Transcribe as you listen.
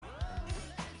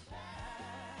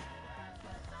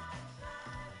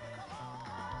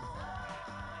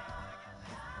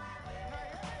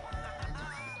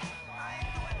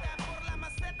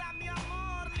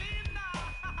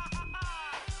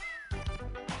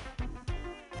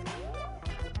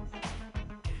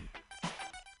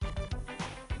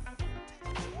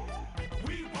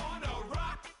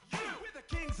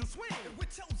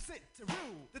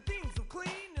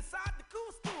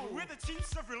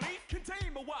chiefs of relief can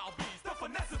tame a wild beast. The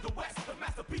finesse of the West, the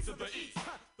masterpiece of the East.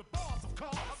 The bars of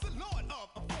cars, the lord of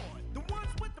afford. The ones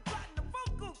with the platinum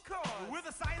vocal cords. With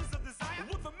the science of desire,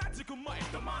 with the magical might.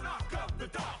 The monarch of the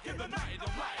dark in the night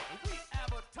of light. We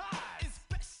advertise and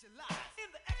specialize in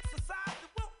the exercise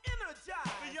that will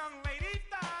energize the young ladies'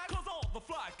 thighs. Cause all the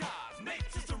fly guys,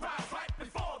 nature's to rise right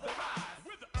before their eyes.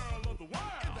 With the Earl of the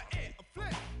World in the air of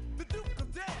flip. The Duke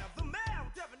of Dare, the Mayor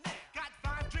of Debonair. Got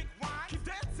fine, drink wine, keep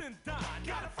dancing, dine.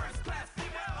 Got a first-class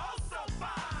female, oh so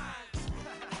fine.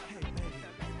 Hey baby,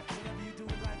 whatever you do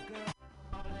in life, girl.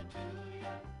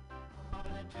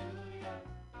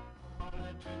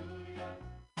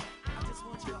 I just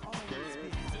want you to always be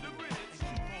to the bridge and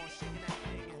keep on shaking that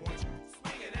thing. I want you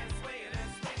swinging and swinging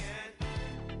and swinging.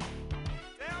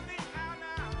 Tell me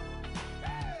now,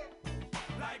 hey,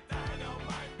 like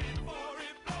dynamite before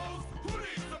it blows. Who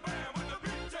needs the band when the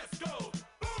beat just goes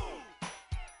boom?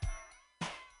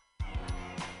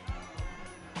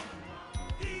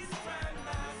 He's a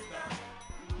grandmaster.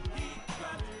 He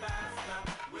runs faster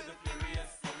with a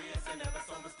furious, serious, and ever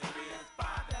so mysterious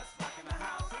vibe that's rocking the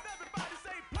house. And everybody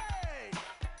say play.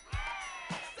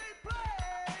 Say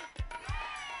play.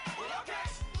 Well, okay.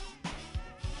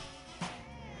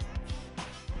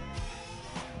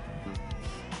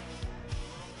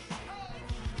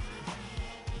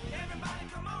 Everybody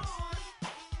come on.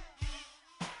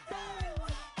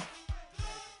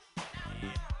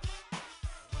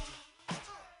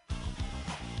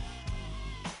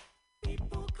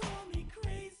 People call me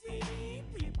crazy,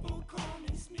 people call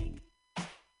me sneak.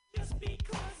 Just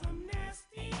because I'm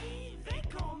nasty, they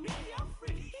call me a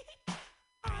freak.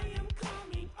 I am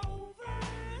coming over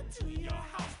to your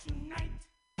house tonight.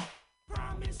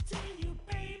 Promise to you,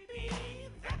 baby,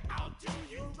 that I'll do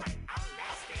you right. I'm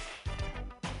nasty.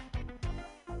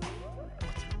 I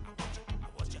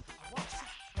want you.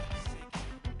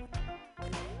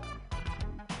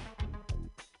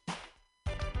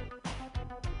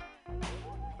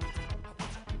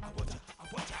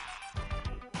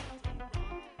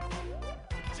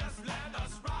 Just let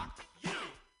us rock you.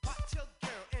 Watch your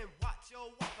girl and watch your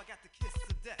wife. I got the kiss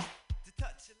of death to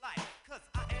touch your life. Cause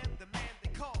I am the man they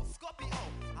call Scorpio.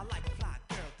 I like a fly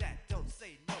girl that don't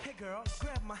say no. Hey girl,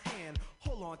 grab my hand,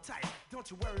 hold on tight. Don't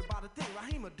you worry about a thing,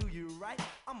 Rahima do you right.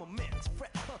 I'm a men's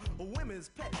fret, a women's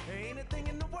pet. There ain't a thing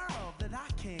in the world that I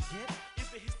can't get. In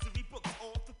the history books,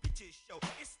 all the pictures show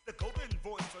it's the golden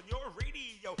voice on your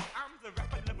radio. I'm the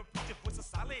rapper, never preacher voice of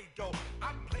solid gold.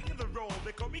 I'm playing the role,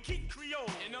 they call me King Creole.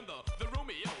 And I'm the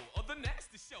Romeo of the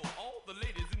nasty show. All the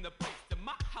ladies in the place, to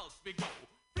my house we go.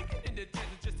 Freaking in the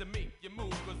desert just to make you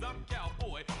move. Cause I'm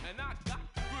cowboy and I got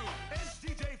the groove. And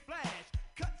DJ Flash,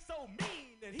 cut so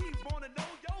mean, and he wanna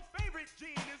know your favorite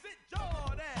gene. Is it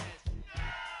Jordache?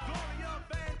 Gloria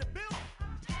Vanderbilt?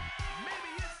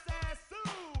 Maybe it's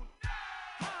Sassoon.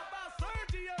 How about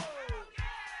Sergio?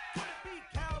 Could it be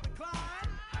Calvin Klein?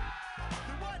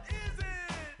 Then what is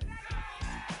it?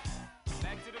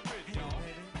 Back to the bridge, y'all.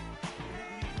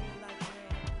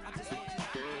 I just want you to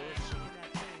keep on shaking that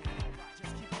thing.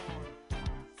 Just keep on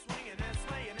swinging and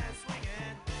swaying and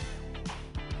swinging.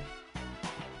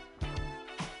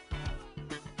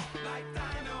 Like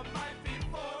dynamite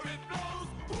before it blows.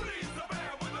 Who needs the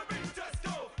band when the beat just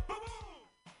goes boom boom?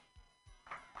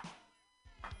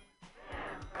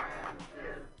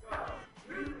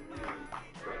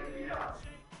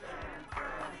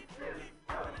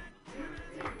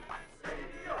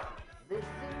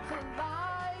 Listen to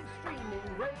live streaming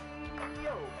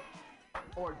radio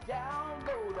or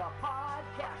download a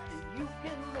podcast and you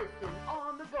can listen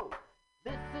on the go.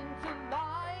 Listen to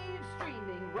live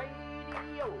streaming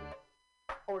radio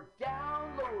or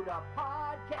download a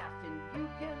podcast and you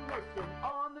can listen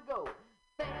on the go.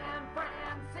 San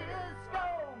Francisco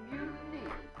Mutiny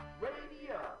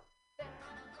Radio.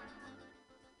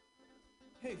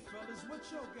 Hey fellas, what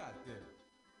y'all got there?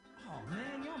 Oh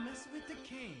man, y'all messing with the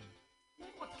king.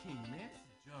 What king, man?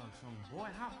 Drugs,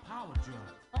 homeboy. Hot power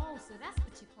drugs. Oh, so that's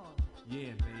what you call it.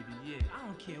 Yeah, baby, yeah. I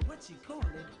don't care what you call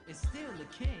it. It's still the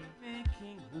king. Man,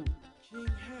 King who? King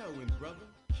Helwin, brother.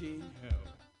 King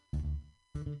Helwin.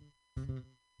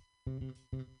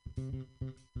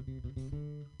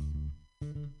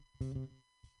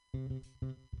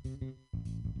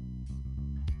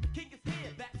 The king is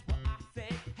here, that's what I say.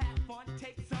 Have fun,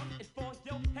 take some, it's for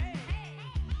your head.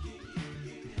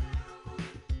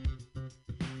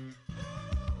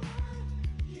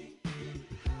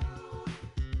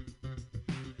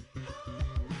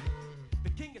 The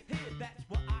king is here, that's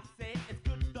what I say. It's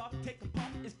good stuff, take a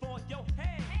puff, it's for your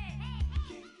head.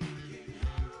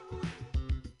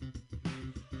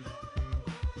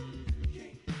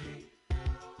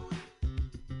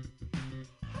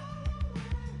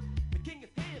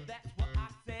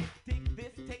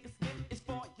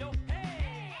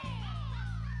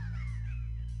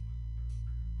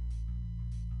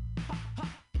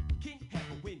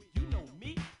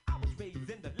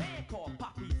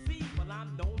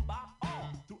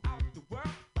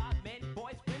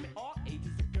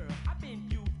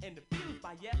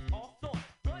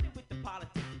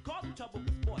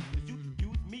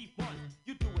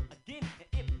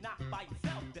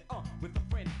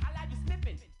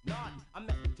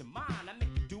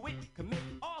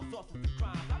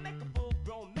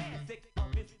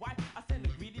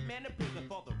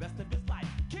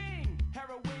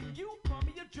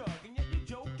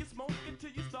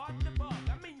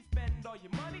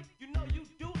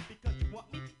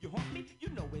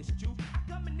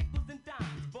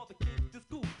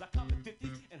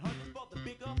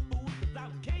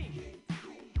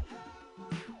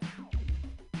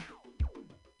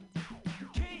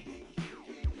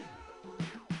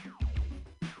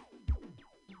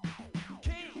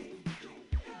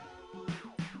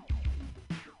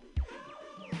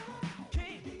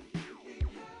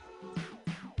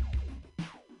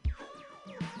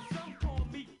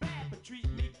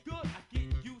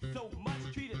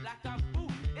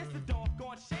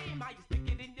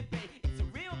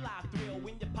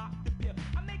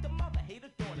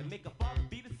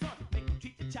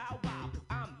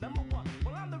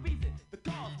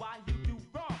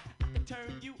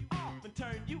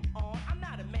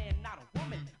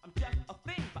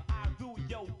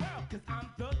 cause I'm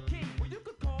the king. Well, you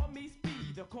could call me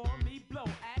speed or call me blow.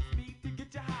 Ask me to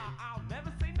get you high, I'll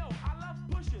never say no. I love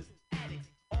pushers, addicts,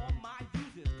 all my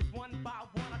users. Cause one by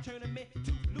one I turn them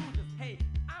into losers. Hey,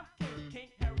 I'm King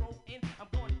Heroin. I'm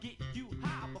gonna get you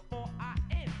high before I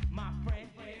end, my friend.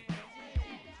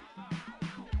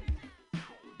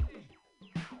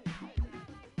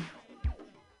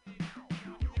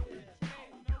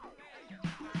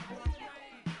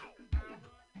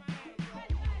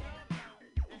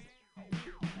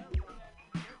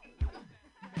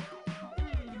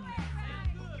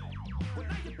 Well,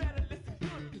 now you better listen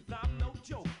good, cause I'm no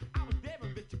joke. I was there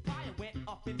when Richard Pryor went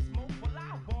up in smoke. Well,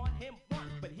 I warned him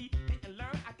once, but he didn't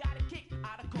learn. I got a kick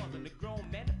out of causing the grown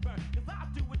man to burn. Cause I'll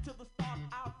do it to the stars,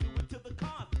 I'll do it to the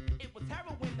cons. It was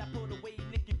heroin that put away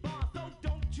Nicky Barnes. So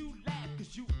don't you laugh,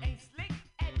 cause you ain't slick.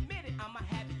 Admit it, I'm a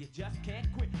habit, you just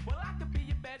can't quit. Well, I could be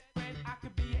your best friend, I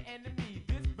could be your enemy.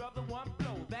 This brother one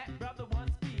blow, that brother one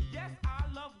speed. Yes, I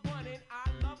love one and I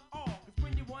love all. Cause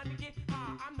when you want to get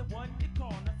high, I'm the one you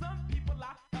call. Now some people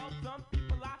I help, some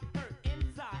people I hurt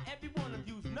inside. Every one of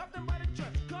you's nothing but a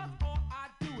church. Cause all I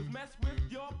do is mess with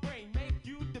your brain, make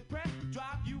you depressed,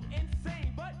 drive you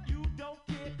insane. But you don't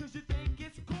care cause you think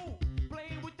it's cool,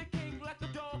 playing with the king like a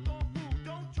dog on food.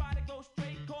 Don't try to go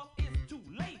straight cause it's too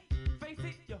late. Face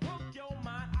it, you hook your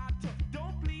mind, I took.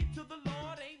 Don't plead to the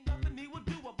Lord, ain't nothing he will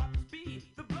do about the speed,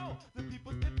 the blow, the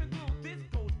people slipping through. This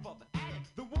goes for the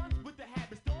addict, the ones with the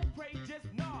habits. Don't pray, just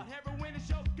nod. Heroin is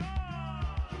your God.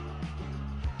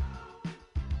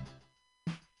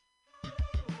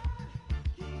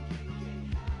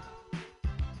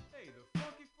 Hey, the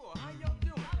Funky Four, how y'all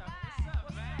doing? What's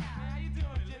up, man? How you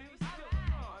doing, Jimmy? What's good?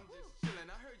 Oh, I'm just chilling.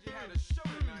 I heard you had a show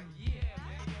tonight. Yeah,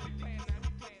 man. We playing tonight.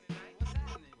 What's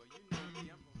happening? Well, you know me.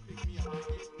 I'm gonna pick me up and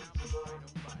get now before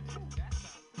nobody. That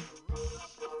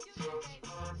sounds ferocious.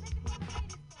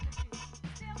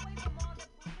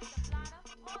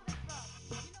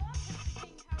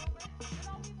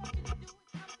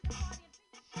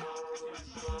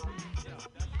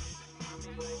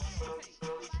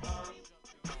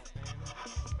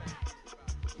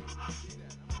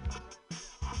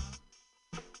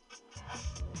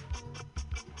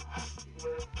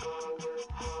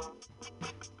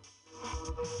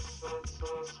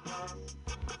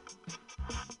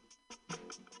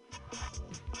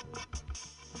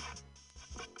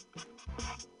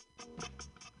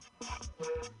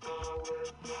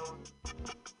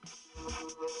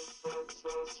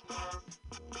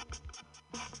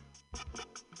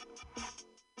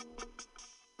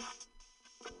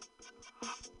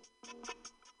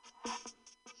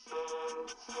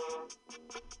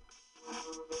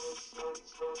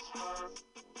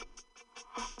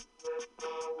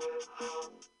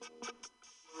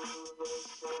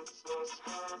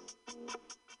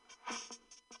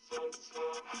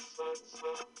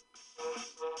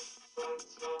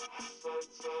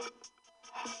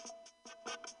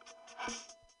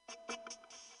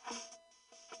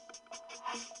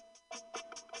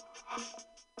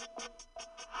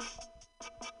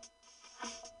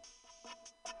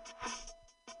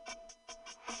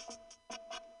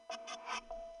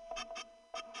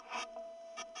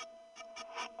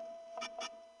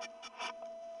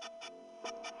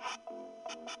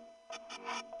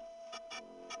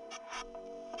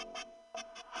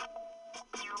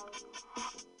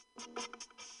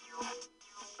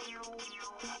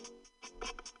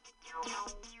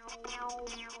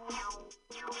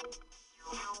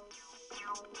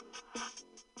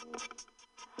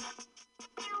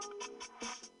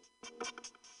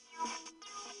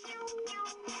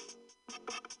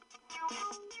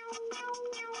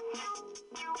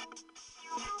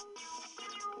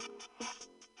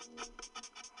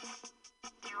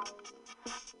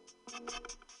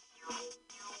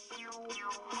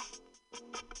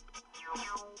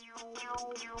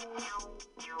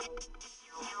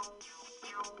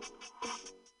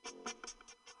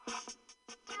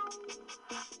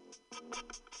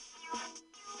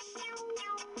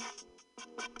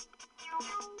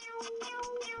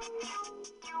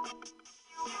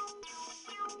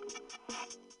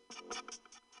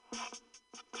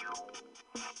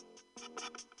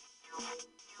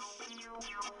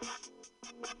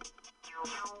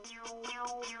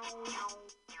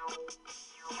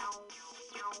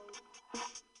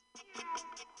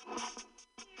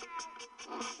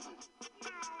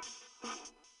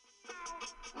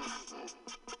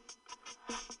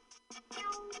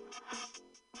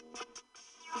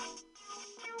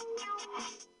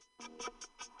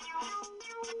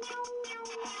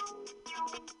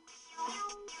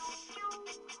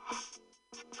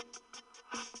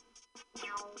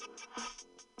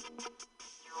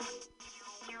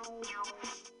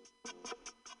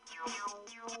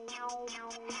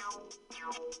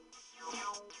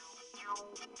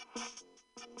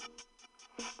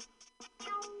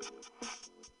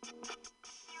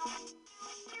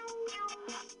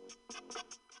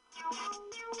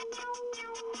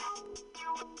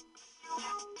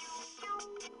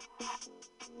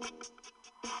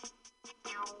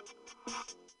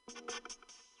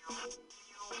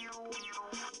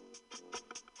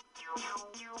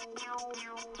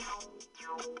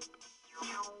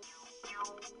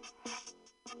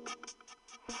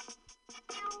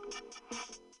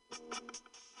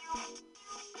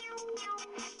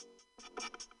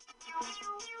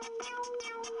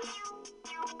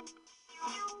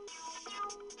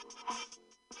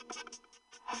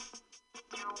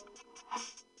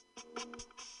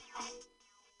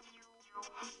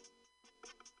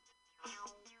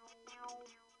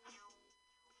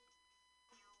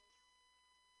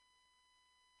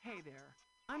 Hey there.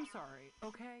 I'm sorry,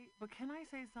 okay? But can I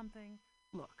say something?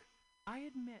 Look, I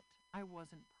admit I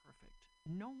wasn't perfect.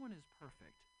 No one is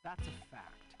perfect. That's a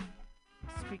fact.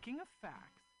 Speaking of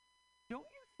facts, don't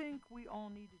you think we all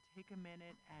need to take a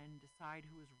minute and decide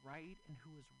who is right and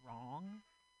who is wrong?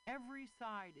 Every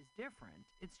side is different.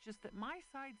 It's just that my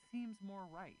side seems more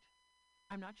right.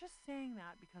 I'm not just saying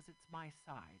that because it's my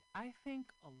side. I think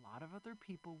a lot of other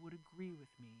people would agree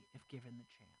with me if given the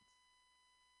chance.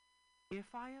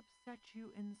 If I upset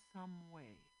you in some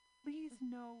way, please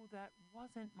know that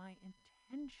wasn't my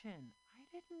intention. I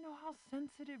didn't know how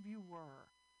sensitive you were.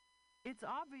 It's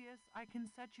obvious I can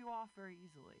set you off very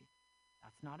easily.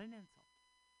 That's not an insult.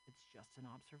 It's just an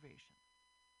observation.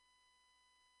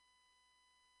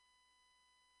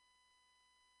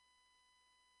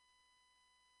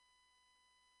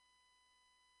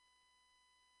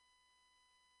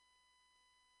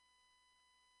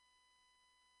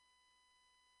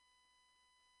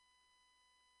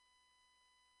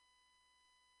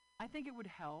 I think it would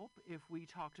help if we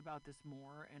talked about this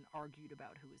more and argued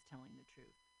about who is telling the truth.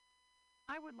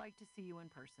 I would like to see you in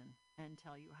person and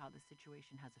tell you how the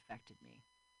situation has affected me.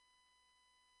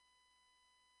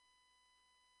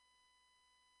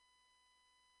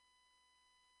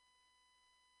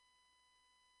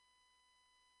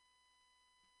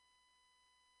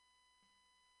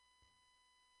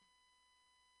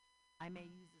 I may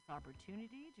use this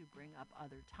opportunity to bring up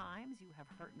other times you have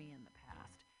hurt me in the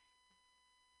past.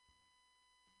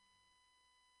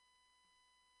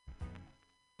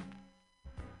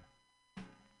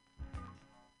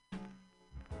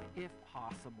 If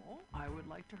possible, I would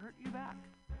like to hurt you back.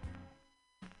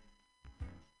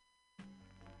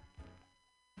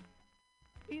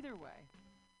 Either way,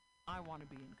 I want to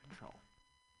be in control.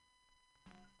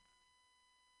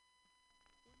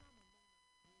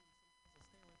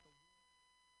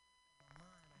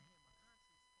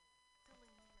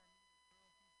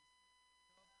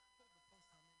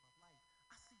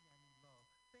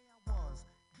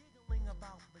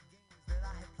 About the games that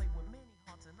I had played with many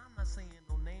hearts, and I'm not saying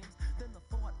no names. Then the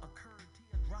thought occurred,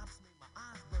 teardrops made my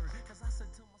eyes burn. Cause I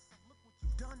said to myself, look what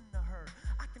you've done to her.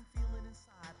 I can feel it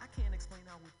inside, I can't explain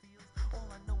how it feels. All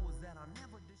I know is that I'll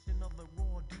never dish another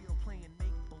raw deal, playing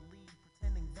make believe,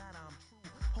 pretending that I'm true.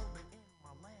 Holding in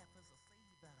my laugh as I say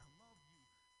that I love you.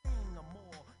 Saying I'm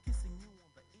more, kissing you on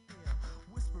the ear,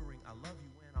 whispering I love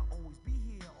you and I'll always be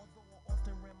here. Although I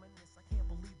often reminisce, I can't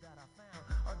believe that I found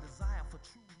a desire for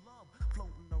true love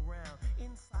floating around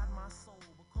inside my soul,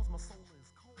 because my soul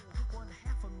is cold. One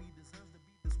half of me deserves to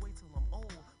be this way till I'm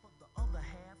old, but the other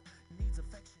half needs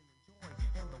affection and joy,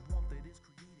 and the warmth that is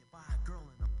created by a girl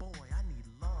and a boy. I need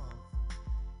love.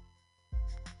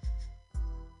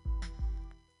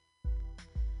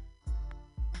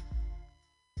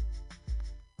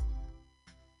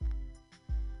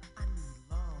 I need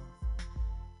love.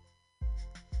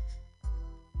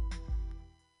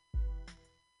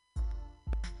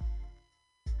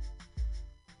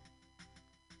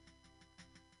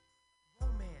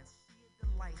 Romance, sheer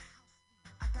delight, how sweet.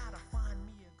 I gotta find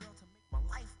me a girl to make my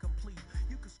life complete.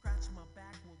 You can scratch my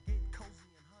back, we'll get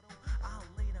cozy and huddle. I'll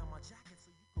lay down my jacket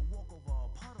so you can walk over a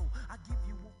puddle. I give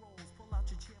you a rose, pull out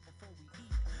your chair before we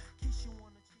eat. Kiss you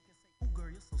on the cheek and say, ooh girl,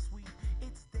 you're so sweet.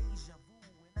 It's deja vu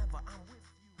whenever I'm with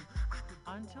you. I could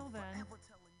go Until on then. forever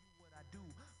telling you what I do,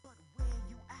 but where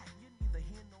you at, you're neither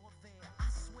here nor there. I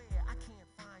swear I can't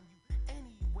find you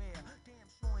anywhere. Damn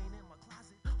sure ain't in my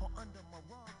closet or under my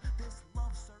rug. This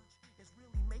love search is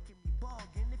really making me bug.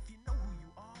 And if you know who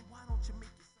you are, why don't you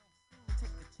make yourself seen?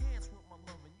 Take a chance with my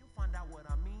love and you'll find out what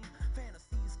I mean.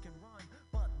 Fantasies can run,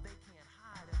 but they can't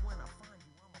hide. And when I find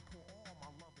you, I'ma pour all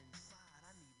my love inside.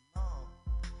 I need love.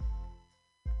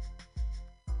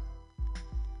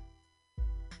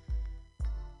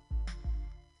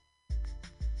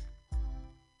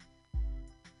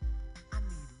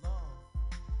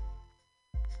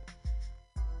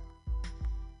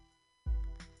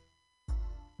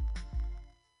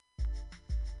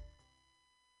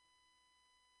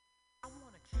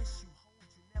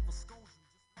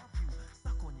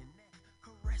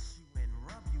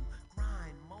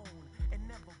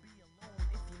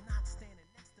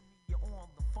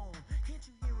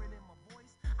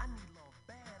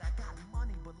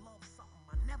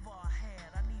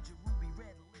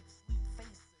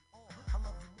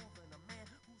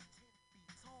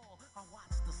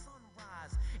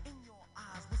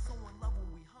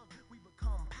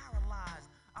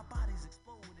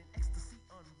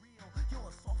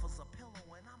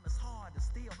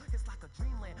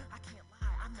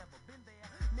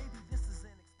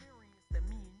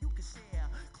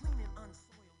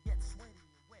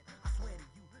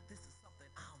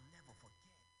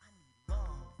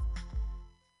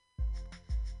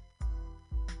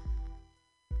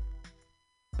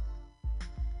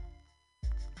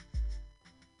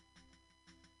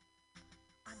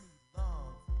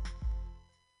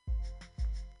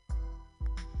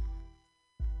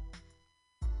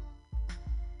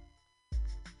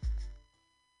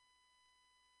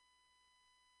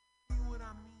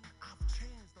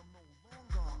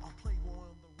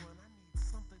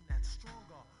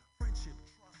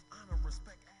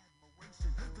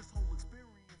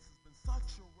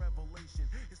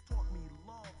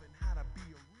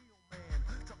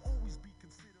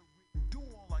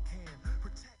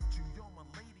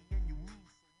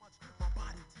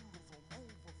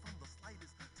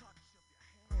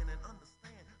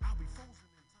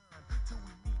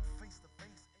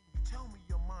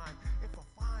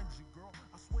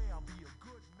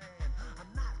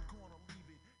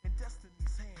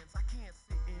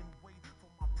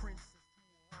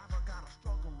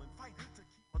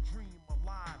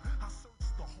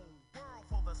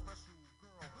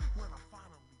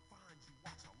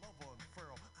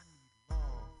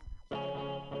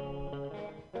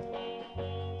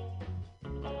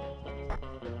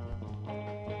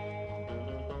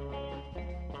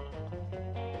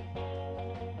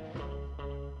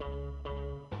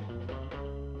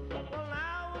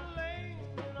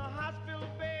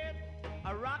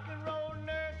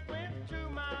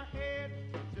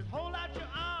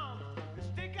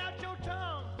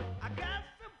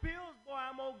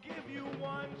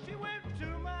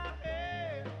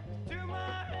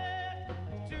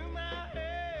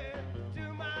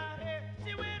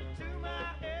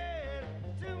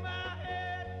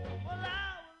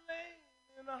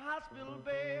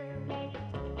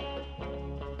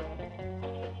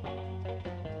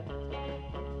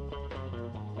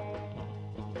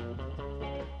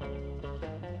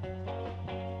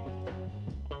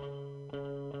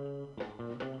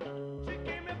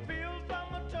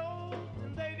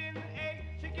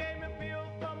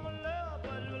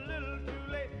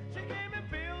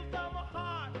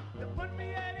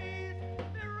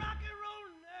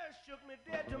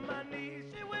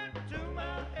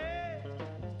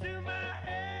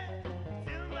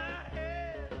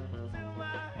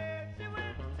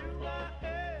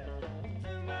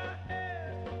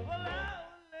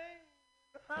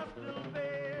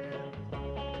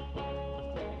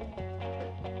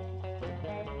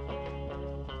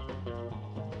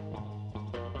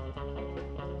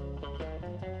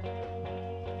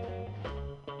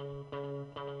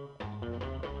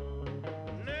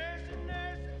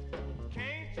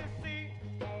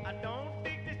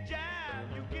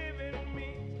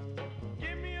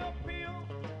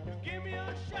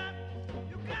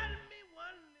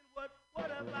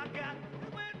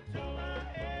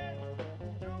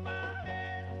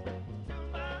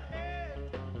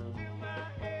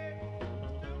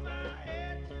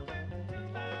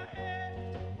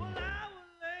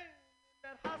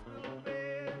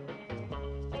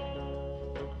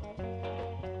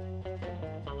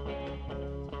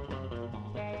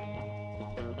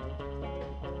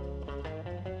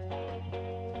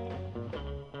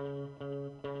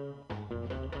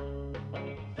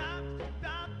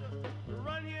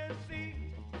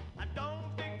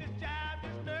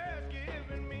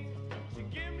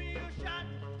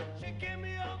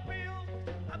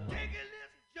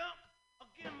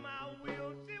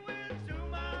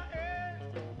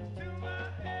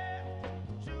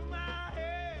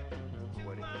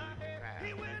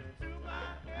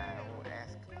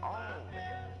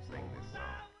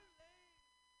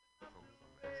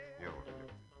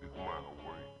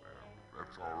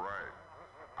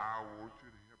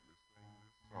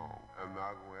 song. I'm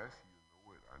not gonna ask you to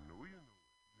know it. I know you know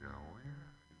it. Yeah, oh yeah.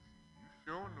 You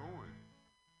sure know it.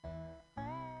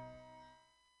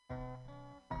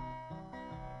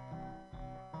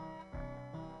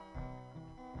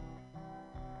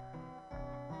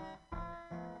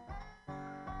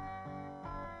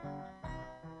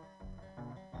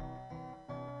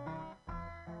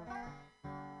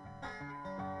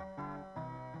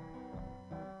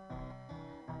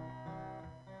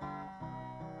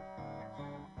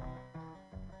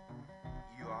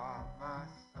 You are my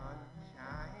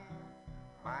sunshine,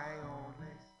 my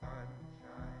only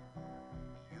sunshine.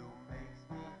 You makes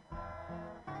me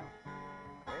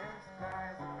when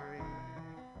skies are gray.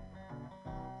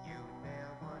 You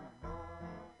never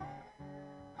know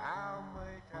how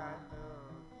much I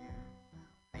love you.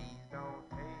 Please don't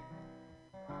take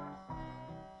my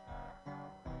sunshine.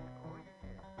 Oh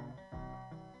yeah.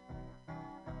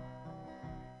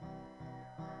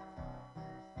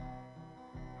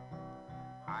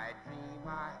 I dream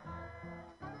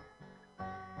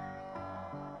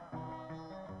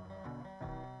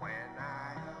when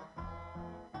I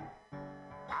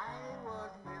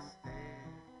was misted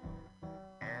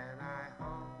and I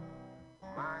hung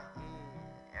my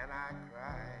head and I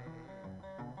cried.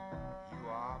 You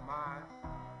are my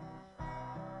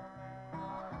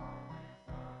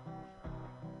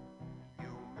you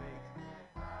make me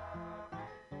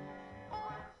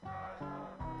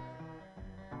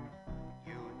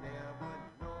you never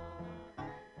know.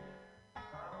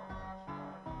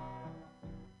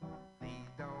 Please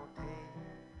don't take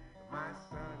my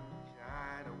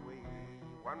sunshine away.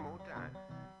 One more time.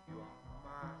 You are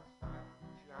my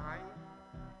sunshine,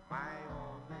 my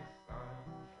only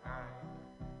sunshine.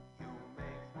 You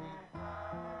make me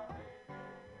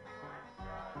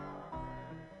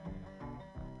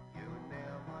you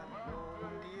never know,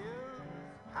 dear,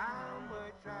 how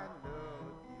much I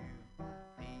love you.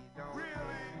 Please don't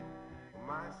take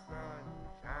my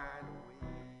sunshine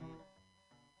away.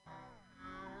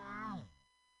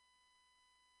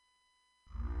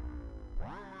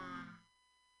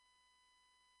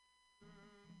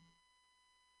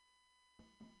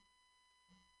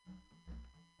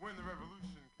 When the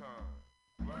revolution comes.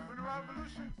 When the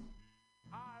revolution,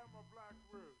 I am a black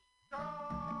wish.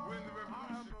 when the I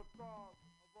revolution am the thought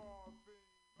of all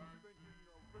things, thinking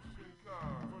of wishing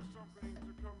comes. for something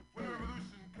to come When the true.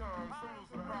 revolution comes, some of us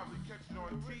will probably catch it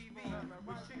on TV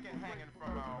with chicken hanging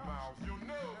from our mouths. You'll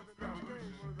know it's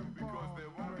revolution because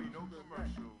there won't be no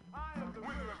commercial.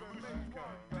 When the revolution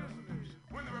comes,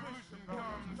 when the revolution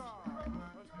comes,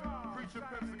 preacher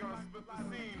pimps are gonna split the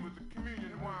scene with the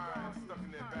communion wine stuck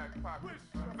in their back pockets.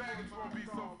 Faggots won't be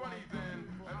so funny then,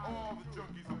 and all the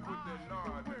junkies will put their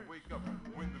nod and wake up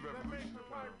when the revolution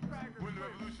comes. When the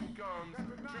revolution comes,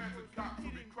 transit cops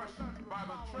will be crushed by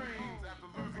the trains after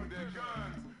losing their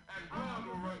guns, and blood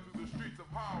will run through the streets of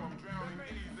Harlem, drowning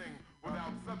anything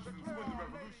without substance. When the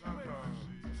revolution comes,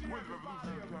 when the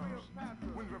revolution comes,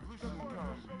 when the revolution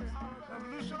comes,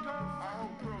 revolution comes. I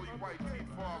hope pearly white teeth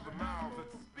fall the mouths that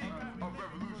speak of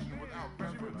revolution without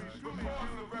reference. The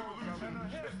cause of revolution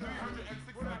is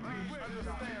 360 degrees.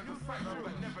 Understand the cycle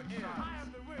that never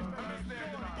ends. Understand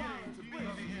the beginning to be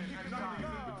the end, and nothing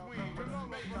is in between but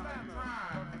space and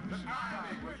time that I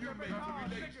make or you make to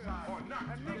relate or not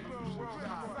to relate to the world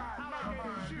outside. My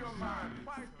mind, your mind,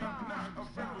 speak not of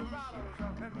revolution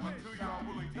until y'all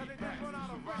willing to eat rats and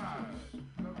survive.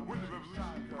 When the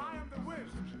revolution comes. I am the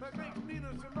wish that makes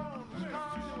Nina Simone wish she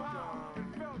knew how it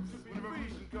felt to be When the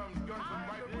revolution free. comes, guns I are am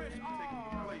right the wish taking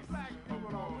all place black of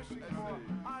people are war wishing as for. a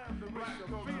I am the wish black of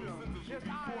cultural freedom. centers Yes,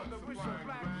 will be I am the wish of supplying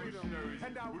black freedom. revolutionaries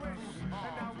And I with wish, food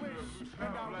and I arms wish, and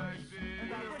and I black wish, day.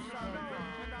 and I When the wish, and I revolution know,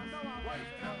 comes, and I know I white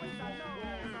wish, and I wish, I know,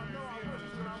 walls and I know I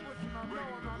wish, and I wish, and I know,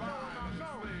 breaking and the I know, line and I that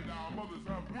know. enslaved our mothers.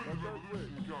 When the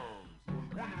revolution comes,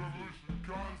 when the revolution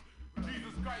comes,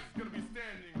 Jesus Christ is gonna be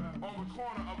standing on the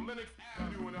corner of Lenox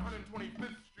Avenue and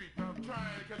 125th Street,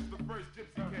 trying to catch the first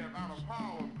gypsy cab out of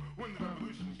Harlem. When the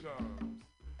revolution comes,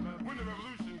 when the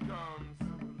revolution comes,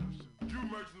 Jew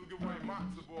merchants will give away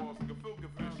matzo balls and gefilte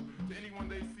fish to anyone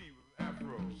they see with an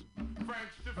afro. Frank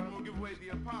Schiffman will give away the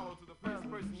Apollo to the first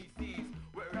person he sees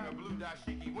wearing a blue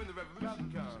dashiki. When the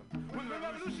revolution comes, when the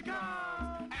revolution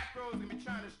comes, afros gonna be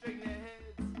trying to straighten their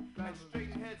heads, and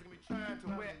straighten heads gonna be trying to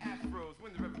wear afros.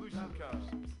 When the revolution comes,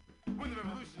 when the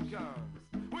revolution comes,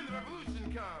 when the revolution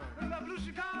comes, when the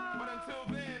revolution comes. But until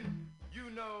then, you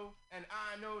know and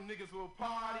I know niggas will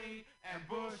party and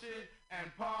bullshit and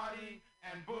party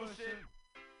and bullshit.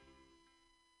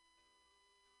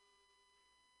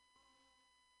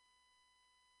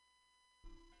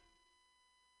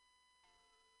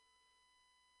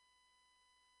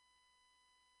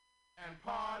 And and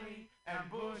party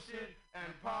and bullshit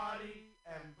and party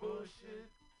and bullshit.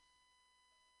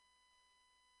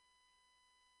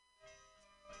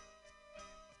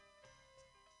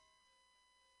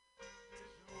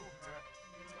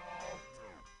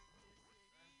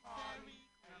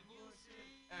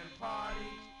 And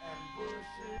party and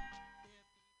bullshit.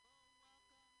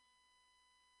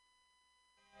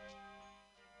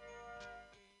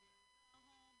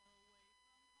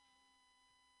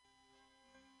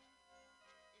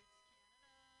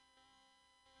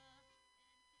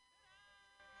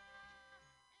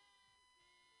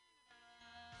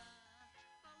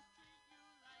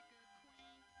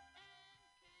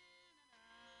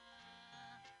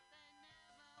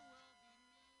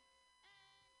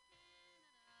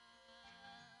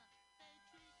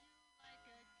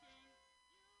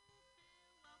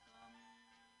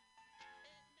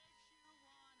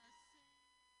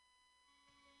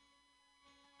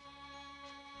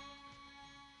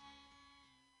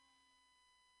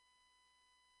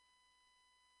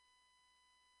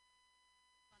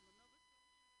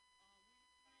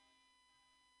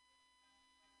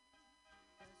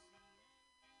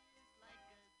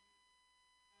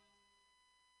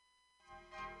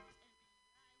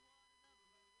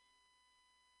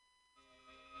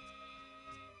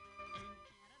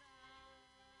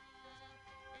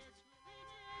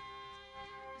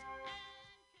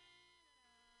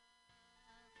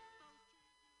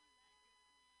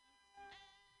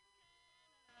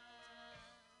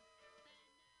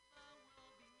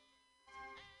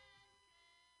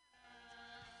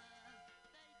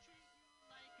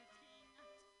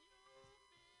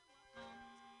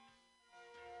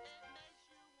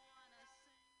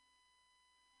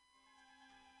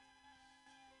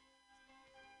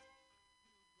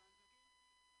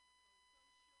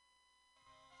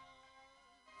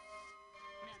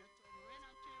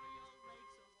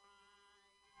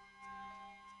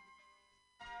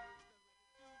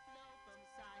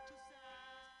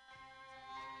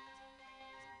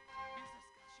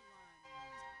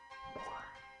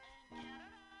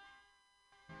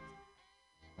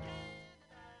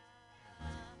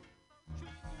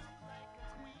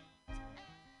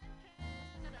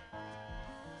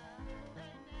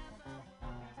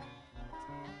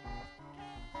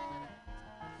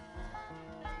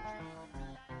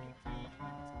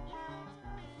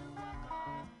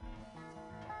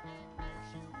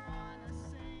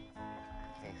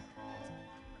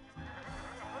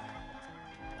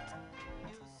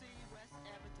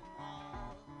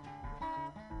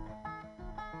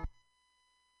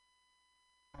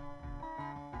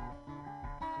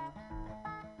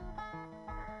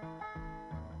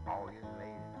 All you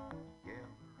ladies,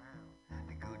 gather around.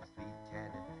 The good sweet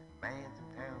candy man's in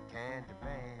town, Candy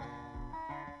Man.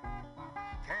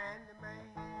 Candy Man.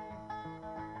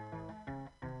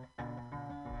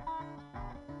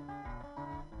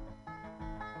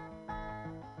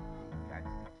 He got the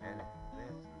candy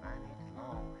that's 9 inches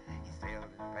long. He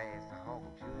sells it fast, the hog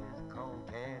pure as a cone.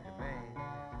 Candy Man.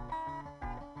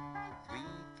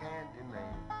 Sweet Candy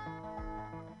Man.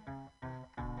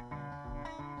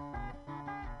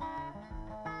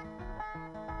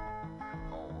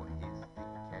 Oh, his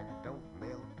stick candy don't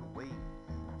melt away.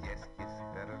 Just gets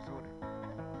better sort of.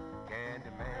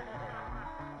 Candy Man.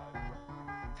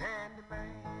 Candy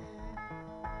Man.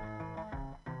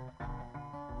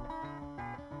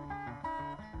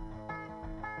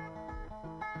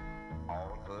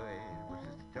 All her age was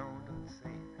Sister Joan done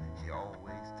said. She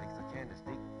always takes a candy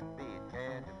stick to bed.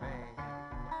 Candy Man.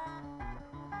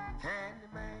 Candy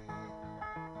Man.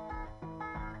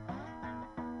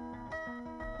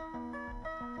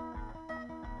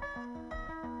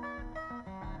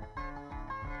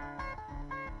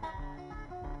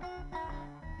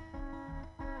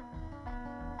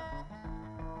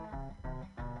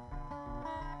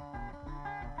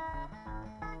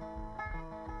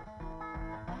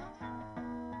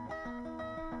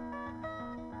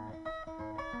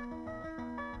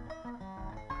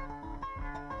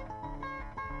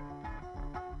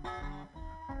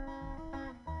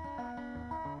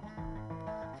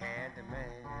 Candy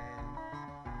Man.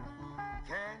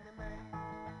 Candy Man.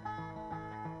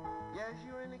 Yes,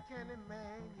 you're in the Candy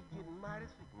Man. You're getting mighty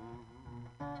sweet.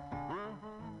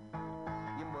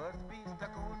 You must be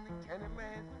stuck on the Candy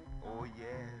Man. Oh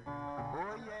yeah.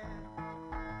 Oh yeah.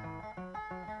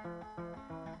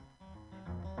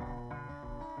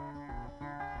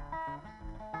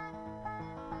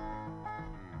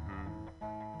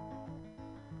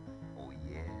 Oh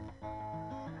yeah.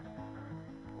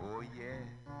 Oh yeah.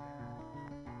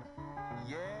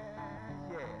 Yeah,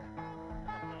 yeah.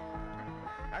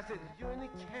 I said, you're in the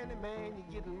Candy Man,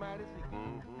 you're getting mighty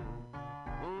sweet.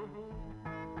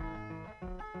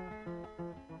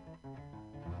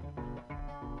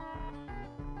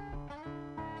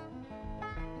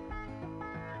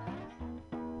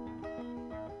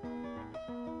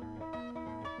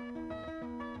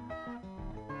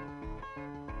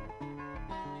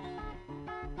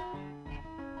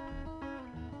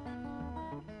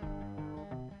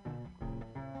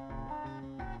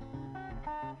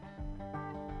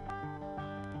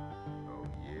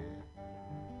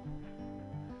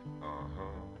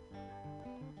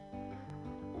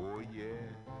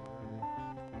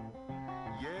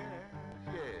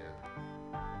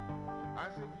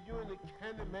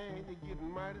 man, you're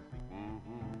getting mighty sleep.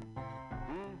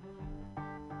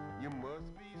 You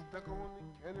must be stuck on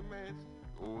the candy man.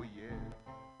 Oh yeah,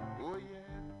 oh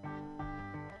yeah.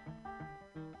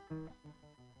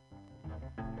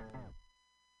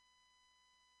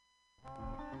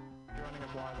 Joining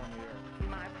us live on the air.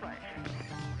 My pleasure.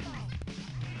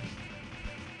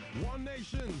 One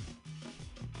nation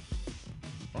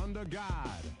under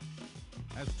God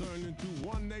has turned into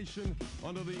one nation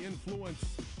under the influence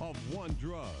of one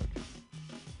drug.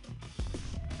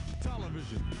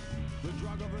 Television, the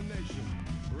drug of the nation,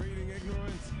 breeding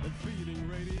ignorance and feeding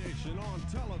radiation. On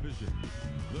television,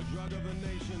 the drug of the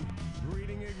nation,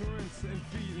 breeding ignorance and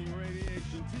feeding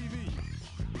radiation.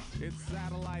 TV, its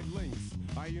satellite links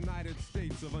are United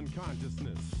States of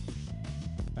unconsciousness.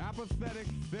 Apathetic,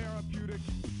 therapeutic,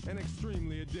 and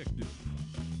extremely addictive.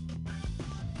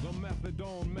 The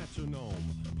methadone metronome,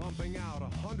 pumping out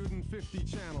 150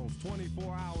 channels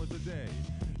 24 hours a day.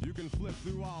 You can flip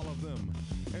through all of them,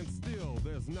 and still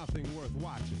there's nothing worth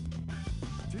watching.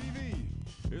 TV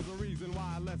is the reason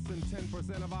why less than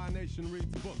 10% of our nation reads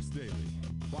books daily.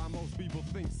 Why most people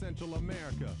think Central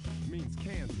America means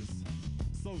Kansas.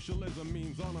 Socialism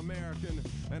means un-American,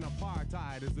 and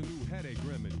apartheid is the new headache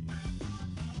remedy.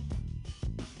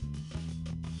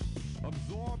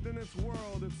 Absorbed in its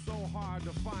world, it's so hard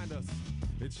to find us.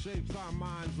 It shapes our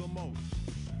minds the most.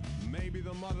 Maybe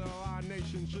the mother of our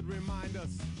nation should remind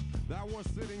us that we're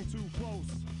sitting too close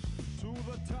to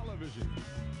the television,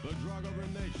 the drug of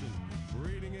the nation,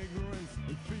 breeding ignorance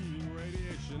and feeding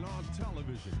radiation. On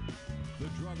television, the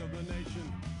drug of the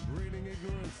nation, breeding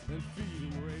ignorance and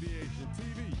feeding radiation.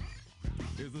 TV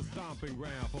is a stomping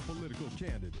ground for political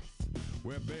candidates,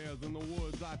 where bears in the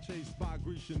woods are chased by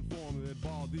Grecian form-led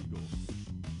bald eagles.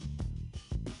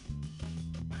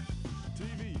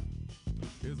 TV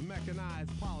is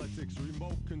mechanized politics,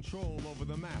 remote control over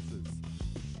the masses,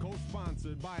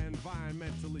 co-sponsored by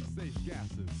environmentally safe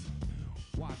gases.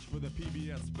 Watch for the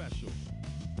PBS special.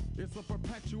 It's a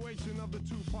perpetuation of the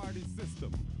two-party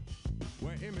system,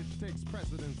 where image takes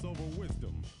precedence over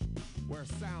wisdom, where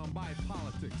soundbite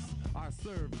politics are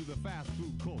served to the fast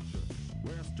food culture,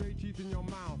 where straight teeth in your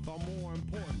mouth are more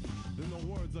important than the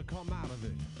words that come out of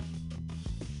it.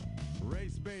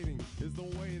 Race baiting is the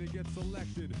way to get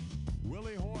selected. Will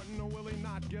he Horton or will he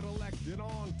not get elected?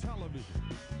 On television,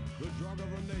 the drug of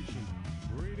the nation,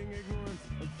 breeding ignorance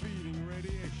and feeding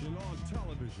radiation. On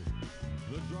television,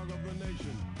 the drug of the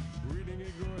nation, breeding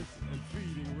ignorance and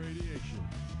feeding radiation.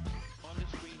 On the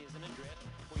screen is an address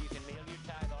where you can mail your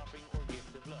tithe offering or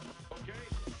gift of love. Okay,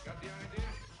 got the idea?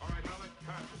 All right, now let's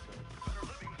concentrate. Better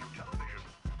living through television.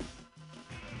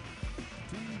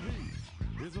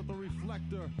 TV, is it the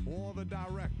reflector or the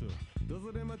director? Does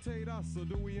it imitate us or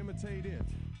do we imitate it?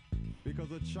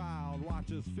 Because a child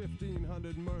watches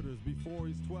 1,500 murders before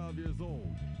he's 12 years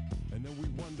old. And then we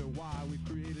wonder why we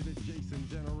created a Jason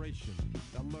generation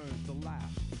that learns to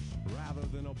laugh rather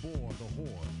than abhor the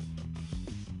horde.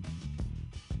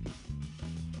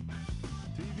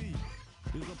 TV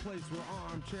is a place where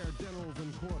armchair generals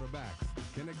and quarterbacks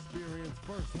can experience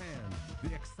firsthand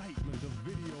the excitement of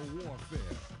video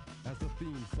warfare as the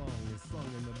theme song is sung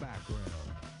in the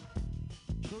background.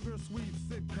 Sugar-sweet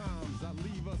sitcoms that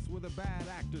leave us with a bad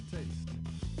actor taste,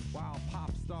 while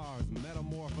pop stars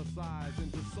metamorphosize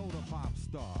into soda pop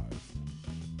stars.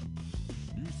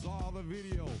 You saw the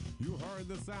video, you heard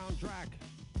the soundtrack.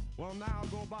 Well, now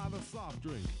go buy the soft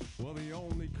drink. Well, the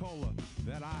only cola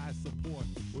that I support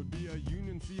would be a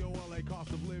Union COLA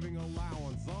cost of living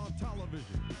allowance. On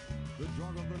television, the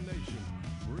drug of the nation,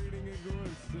 breeding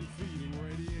ignorance and feeding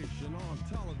radiation. On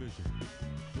television,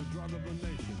 the drug of the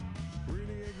nation,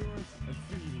 breeding ignorance and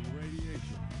feeding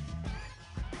radiation.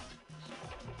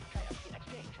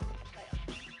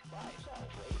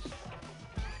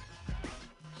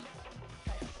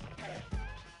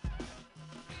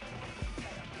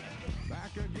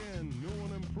 Back again, new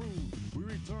and improved, we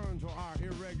return to our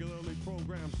irregularly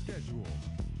programmed schedule,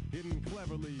 hidden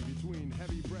cleverly between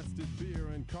heavy-breasted beer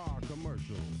and car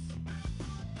commercials.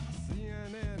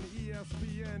 CNN,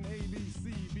 ESPN,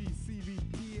 ABC, BCV,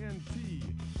 TNT,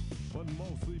 but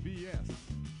mostly BS.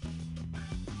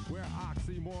 Where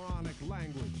oxymoronic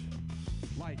language,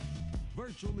 like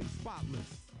virtually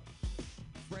spotless,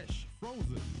 fresh,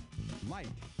 frozen, light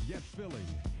yet filling,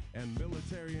 and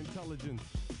military intelligence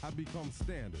have become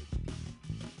standard.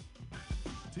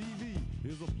 TV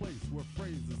is a place where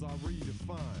phrases are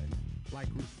redefined, like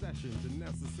recession to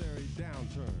necessary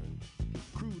downturn,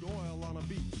 crude oil on a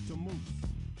beach to moose,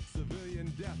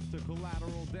 civilian death to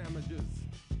collateral damages,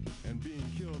 and being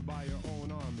killed by your own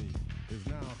army is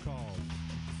now called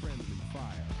friendly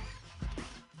fire.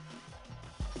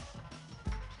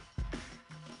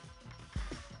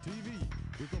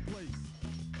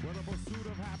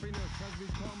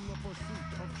 become the pursuit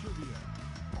of trivia,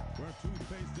 where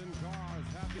toothpaste and cars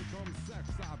have become sex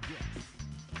objects,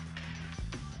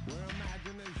 where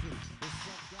imagination is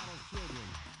sucked out of children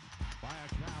by a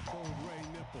cathode ray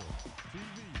nipple.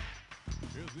 TV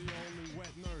is the only wet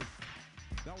nurse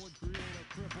that would create a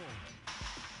cripple.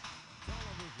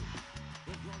 Television,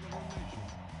 the drug of the nation,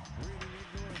 breeding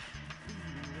ignorance,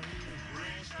 feeding radiation.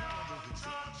 Reach out,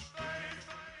 touch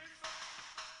faith.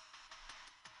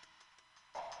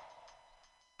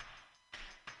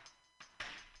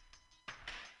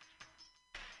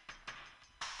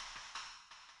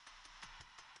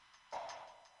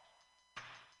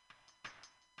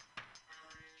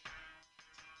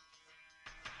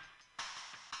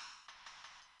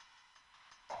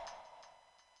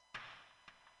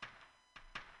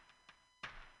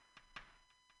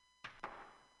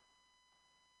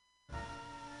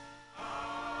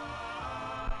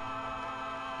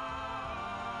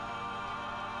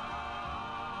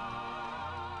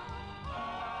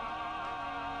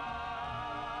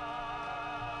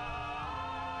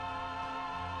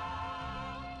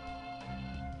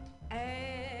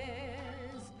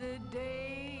 As the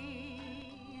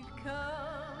day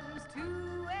comes to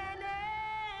an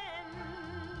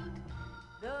end,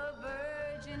 the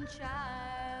virgin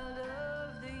child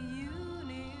of the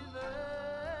universe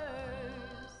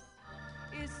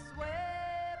is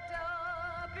swept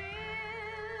up in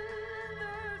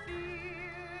the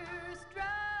fierce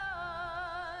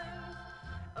drive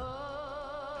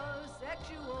of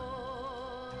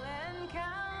sexual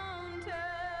encounters.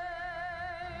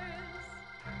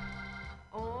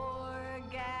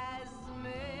 Orgasmic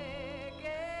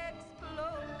explosion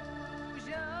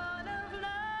of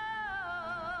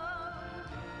love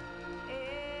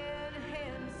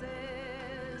enhances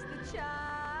the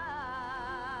child,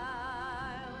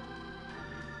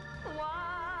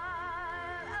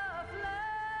 while a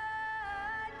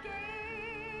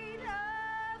floodgate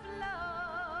of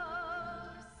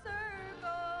love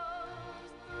circles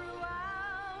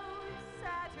throughout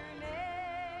Saturnate.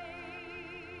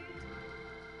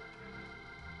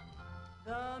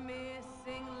 The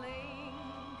missing link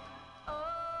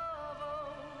of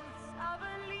oaths of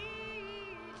allegiance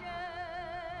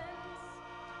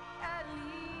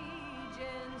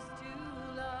to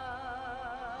love,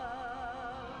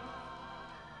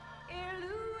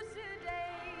 elucidates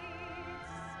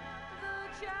the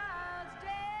child's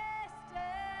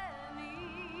destiny,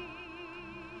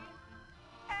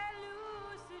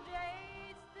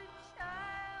 elucidates the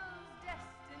child's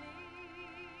destiny.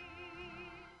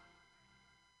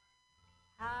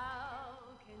 How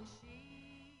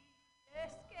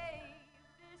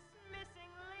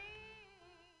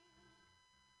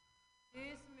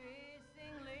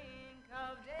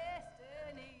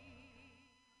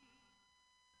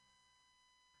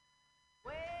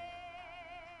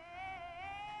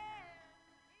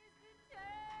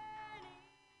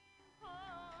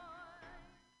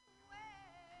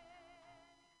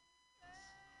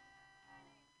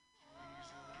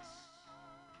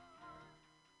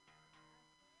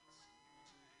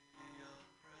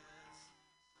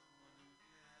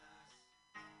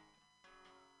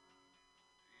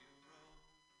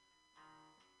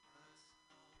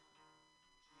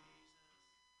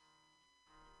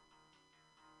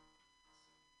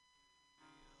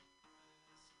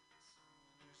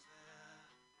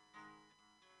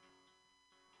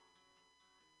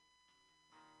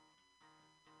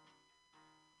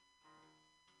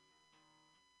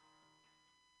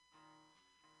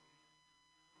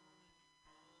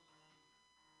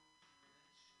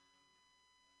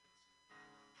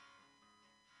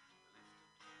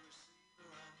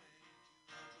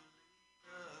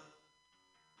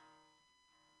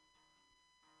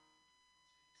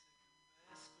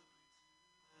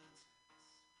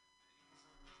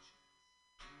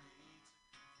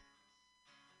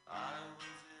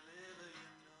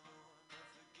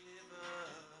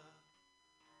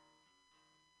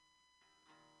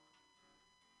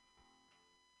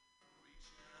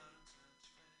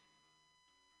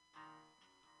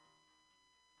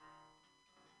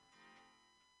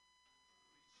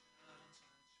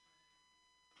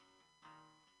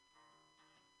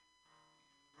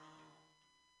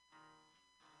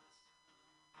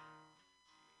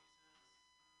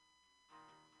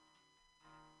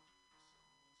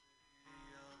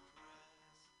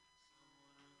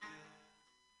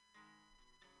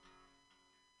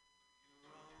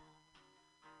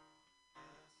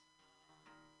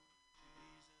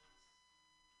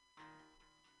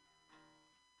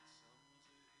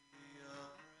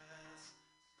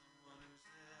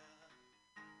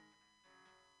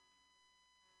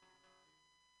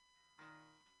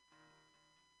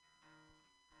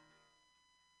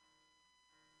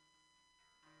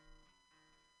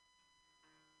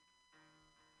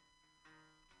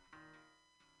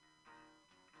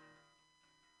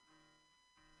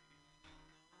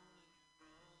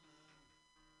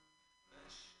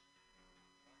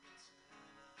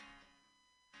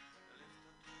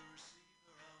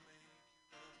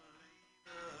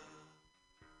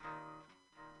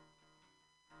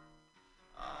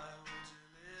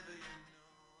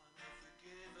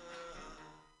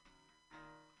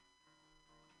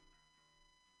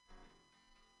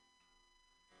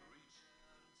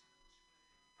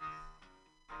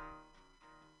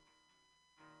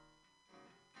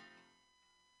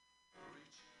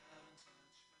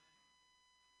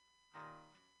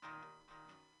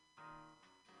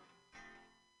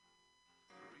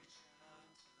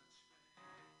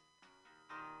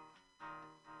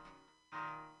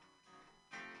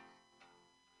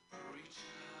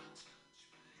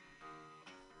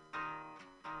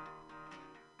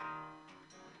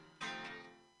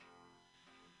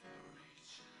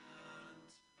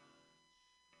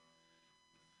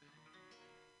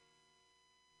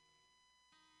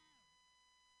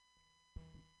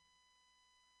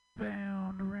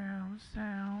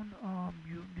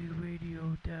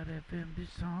FM, this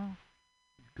song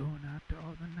is going out to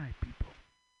all the night people.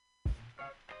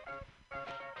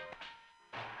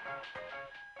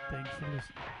 Thanks for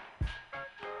listening.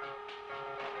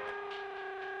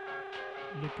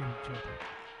 Look at each other.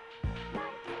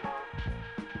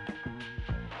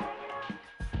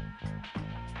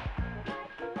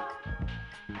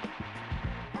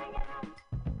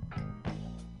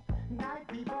 Night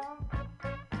people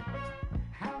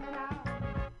hanging out,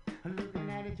 looking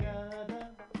at each other,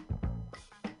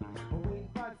 waiting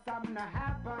for something to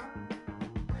happen.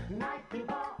 Night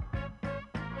people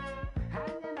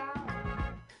hanging out,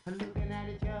 looking at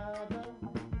each other,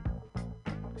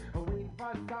 waiting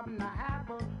for something to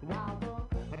happen while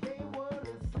the day world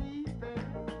is sleeping.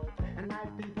 And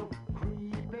night people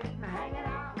creeping, hanging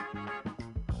out,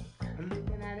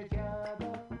 looking at each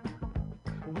other.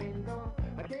 When the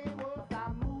day will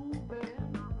stop moving,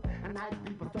 and night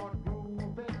people start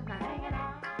grooving, hanging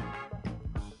out,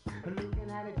 looking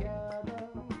at each other,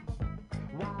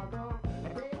 while the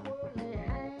day will lay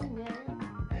hanging,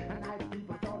 and night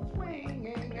people start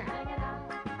swinging, hanging out,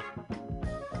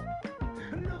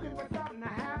 looking for something to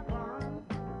happen.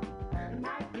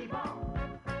 Night people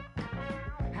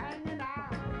hanging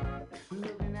out,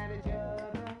 looking at each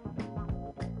other,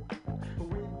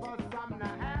 waiting for something to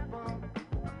happen.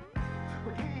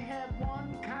 We can't have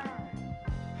one kind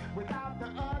without the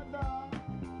other.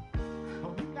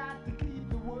 We got to keep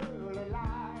the world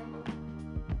alive.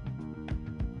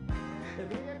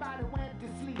 If everybody went to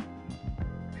sleep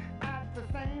at the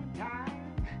same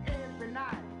time every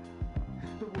night,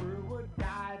 the world would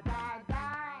die, die, die.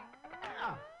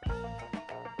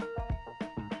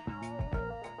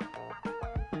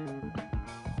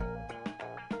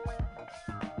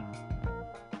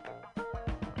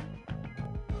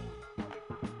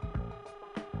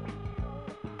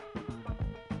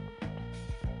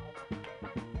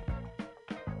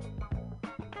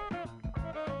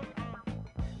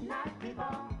 Night people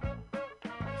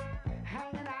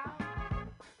hanging out,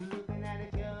 looking at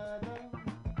each other,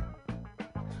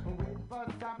 waiting for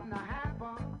something to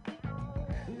happen.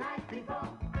 Night people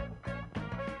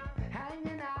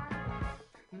hanging out,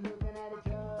 looking at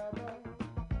each other,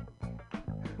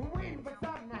 waiting for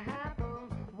something to happen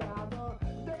while the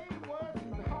day was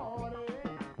hardy.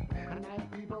 Night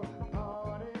people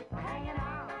party, hanging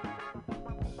out,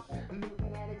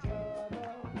 looking at each other.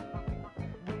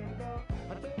 When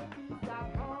the baby stop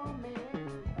humming,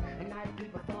 and night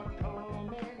people start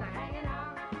coming, hanging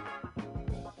out,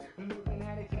 looking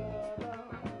at each other.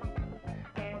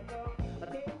 And the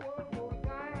day world goes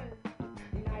by,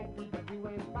 night people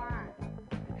doing fine,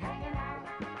 hanging out,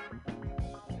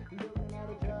 looking at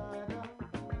each other.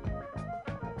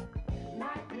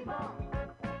 Night people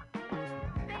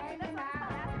hanging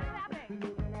out,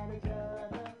 looking at each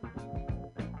other,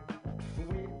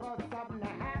 waiting for something to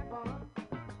happen.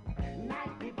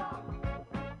 Night people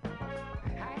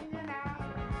hanging out,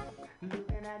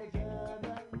 looking at each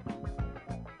other,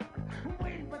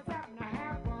 waiting for something to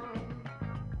happen.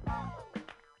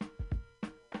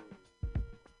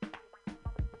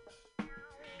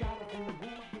 Gotta go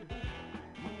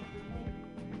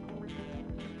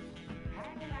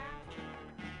hanging out,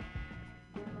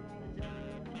 looking at each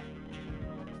other.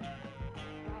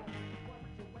 Gotta see what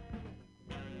you're wearing.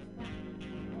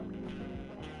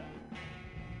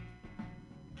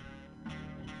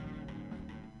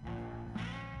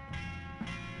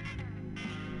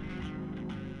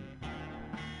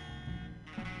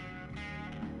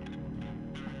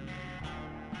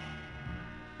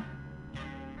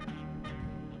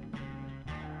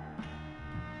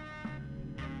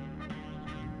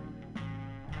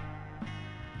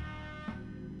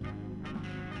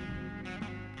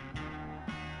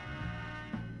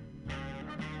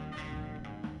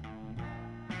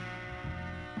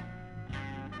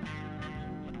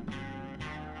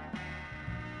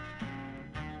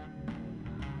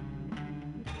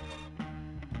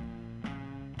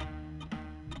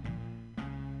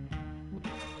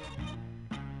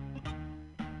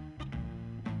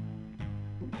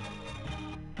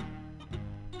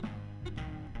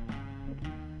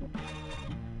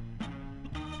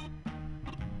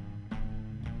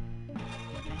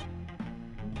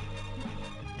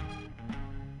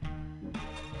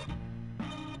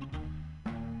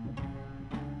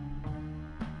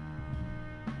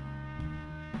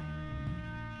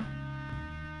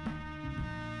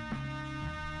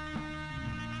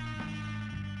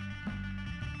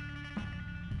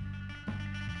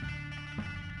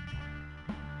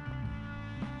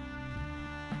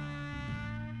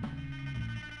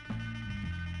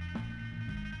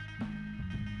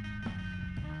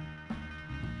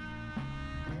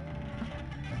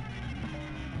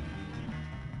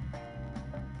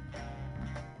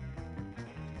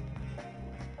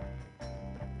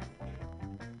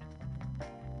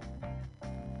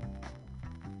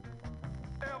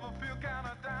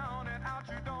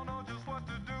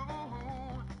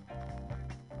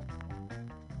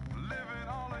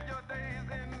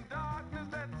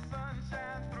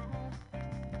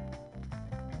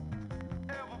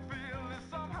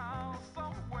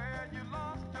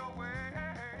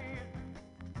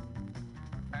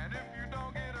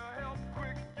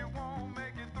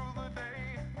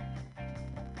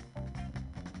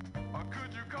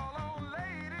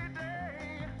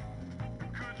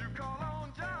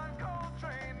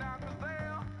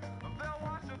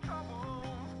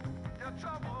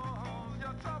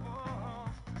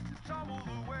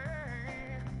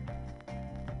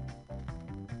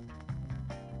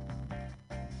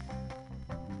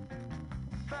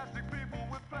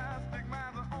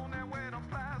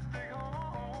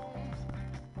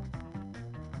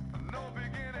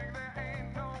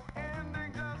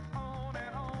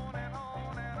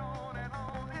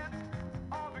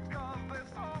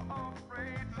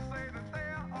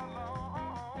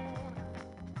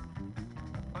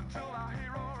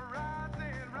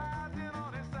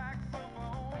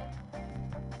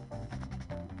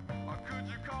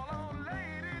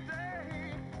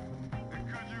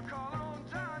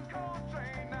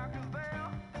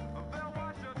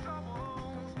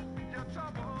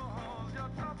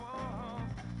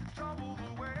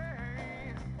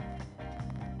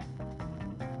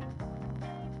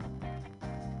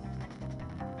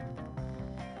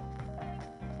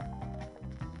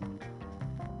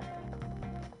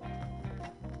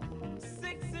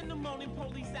 Moaning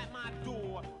police at my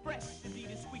door. Fresh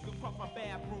Adidas squeak across my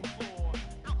bathroom floor.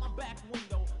 Out my back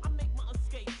window, I make my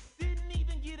escape. Didn't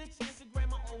even get a chance to grab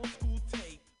my old school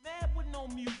tape. Mad with no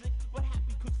music, but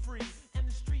happy cause free. And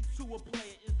the streets to a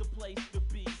player is the place to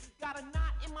be. Got a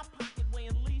knot in my pocket weighing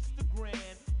at least a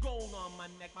grand. Gold on my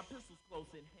neck, my pistol's close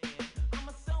in hand. I'm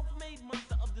a self-made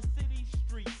monster of the city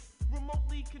streets.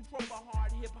 Remotely control the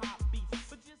hard hip-hop beats.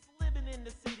 But just living in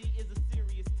the city is a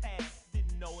serious task.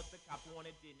 Didn't know what the cops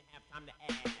wanted, didn't have time to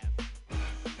ask.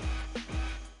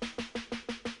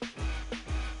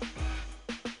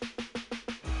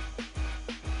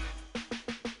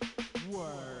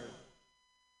 Word.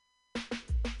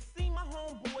 See my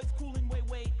homeboys cooling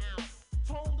way out.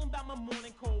 Told them about my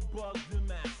morning cold, bugged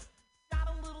them out. Shot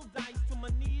a little dice till my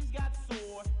knees got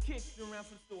sore. Kicked around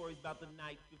some stories about the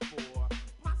night before.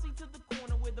 Posse to the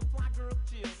corner where the fly girl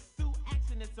chill. Threw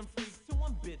action at some freaks till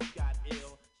one bitch got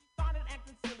ill. She started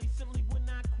acting silly, simply would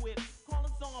not quit. Call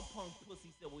us all punk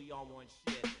pussy, said we all want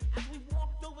shit. As we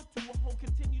walked over to her, hoe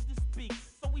continued to speak.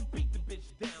 So we beat the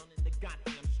bitch down in the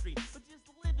goddamn street. But just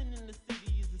living in the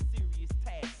city is a serious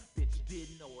task. Bitch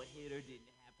didn't know a hitter, didn't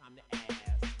have time to ask.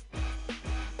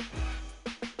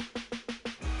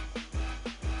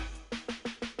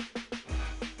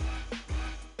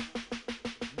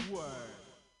 Word.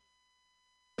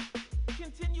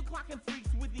 Continue clocking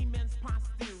freaks with immense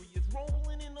posteriors.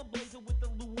 Rolling in a blazer with the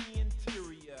Louis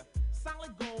interior.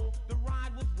 Solid gold, the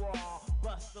ride was raw.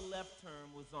 Bust the left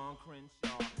turn was on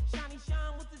Crenshaw. Shiny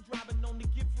Shine was the driver known to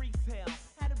give freaks hell.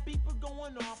 Had a beeper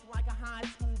going off like a high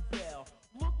school bell.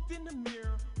 Looked in the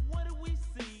mirror, what do we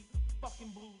see?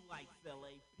 Fucking blue lights,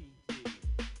 LAPD.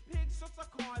 Pigs shook a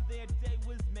car, their day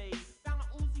was made. Found a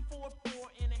Uzi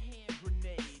 4-4 and a hand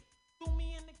grenade. Threw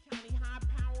me in the county,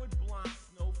 high-powered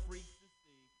blocks. No freaks to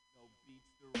see, no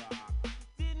beats to rock.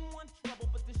 Didn't want trouble,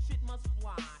 but the shit must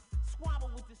fly.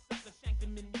 Squabble with the sucker, shanked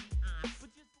him in the eye.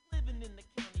 But just living in the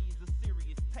county is a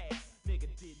serious task. Nigga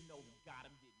didn't know he got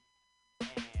him, didn't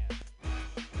ask.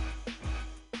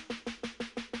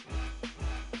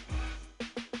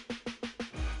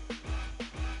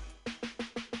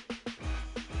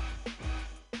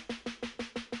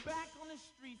 Back on the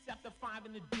streets after 5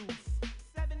 in the deuce.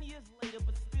 7 years later,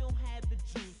 but still had the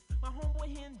juice. My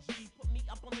homeboy Hen G put me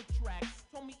up on the track.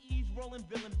 Told me E's rolling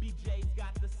villain, BJ's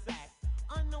got the sack.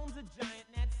 Unknown's a giant,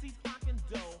 Nat C's clocking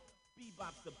dough.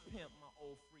 Bebop's the pimp, my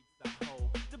old freak's a hoe.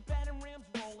 The batting ram's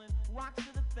rolling, rocks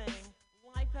to the thing.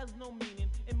 Life has no meaning,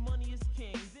 and money is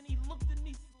king. Then he looked at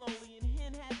me slowly, and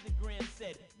Hen had the grin.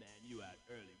 Said, man, you out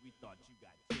early, we thought you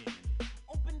got 10.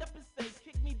 Opened up his safe,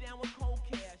 kicked me down with cold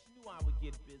cash. Knew I would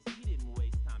get busy, he didn't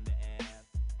waste time to ask.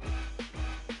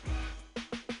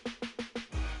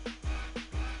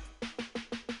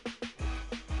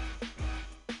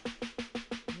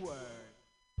 Word.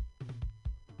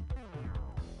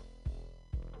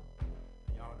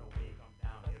 Y'all know we ain't come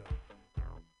down here to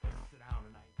sit down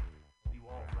tonight. We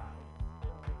walk out.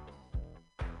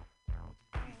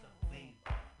 Be something.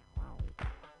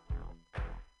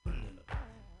 Put it in the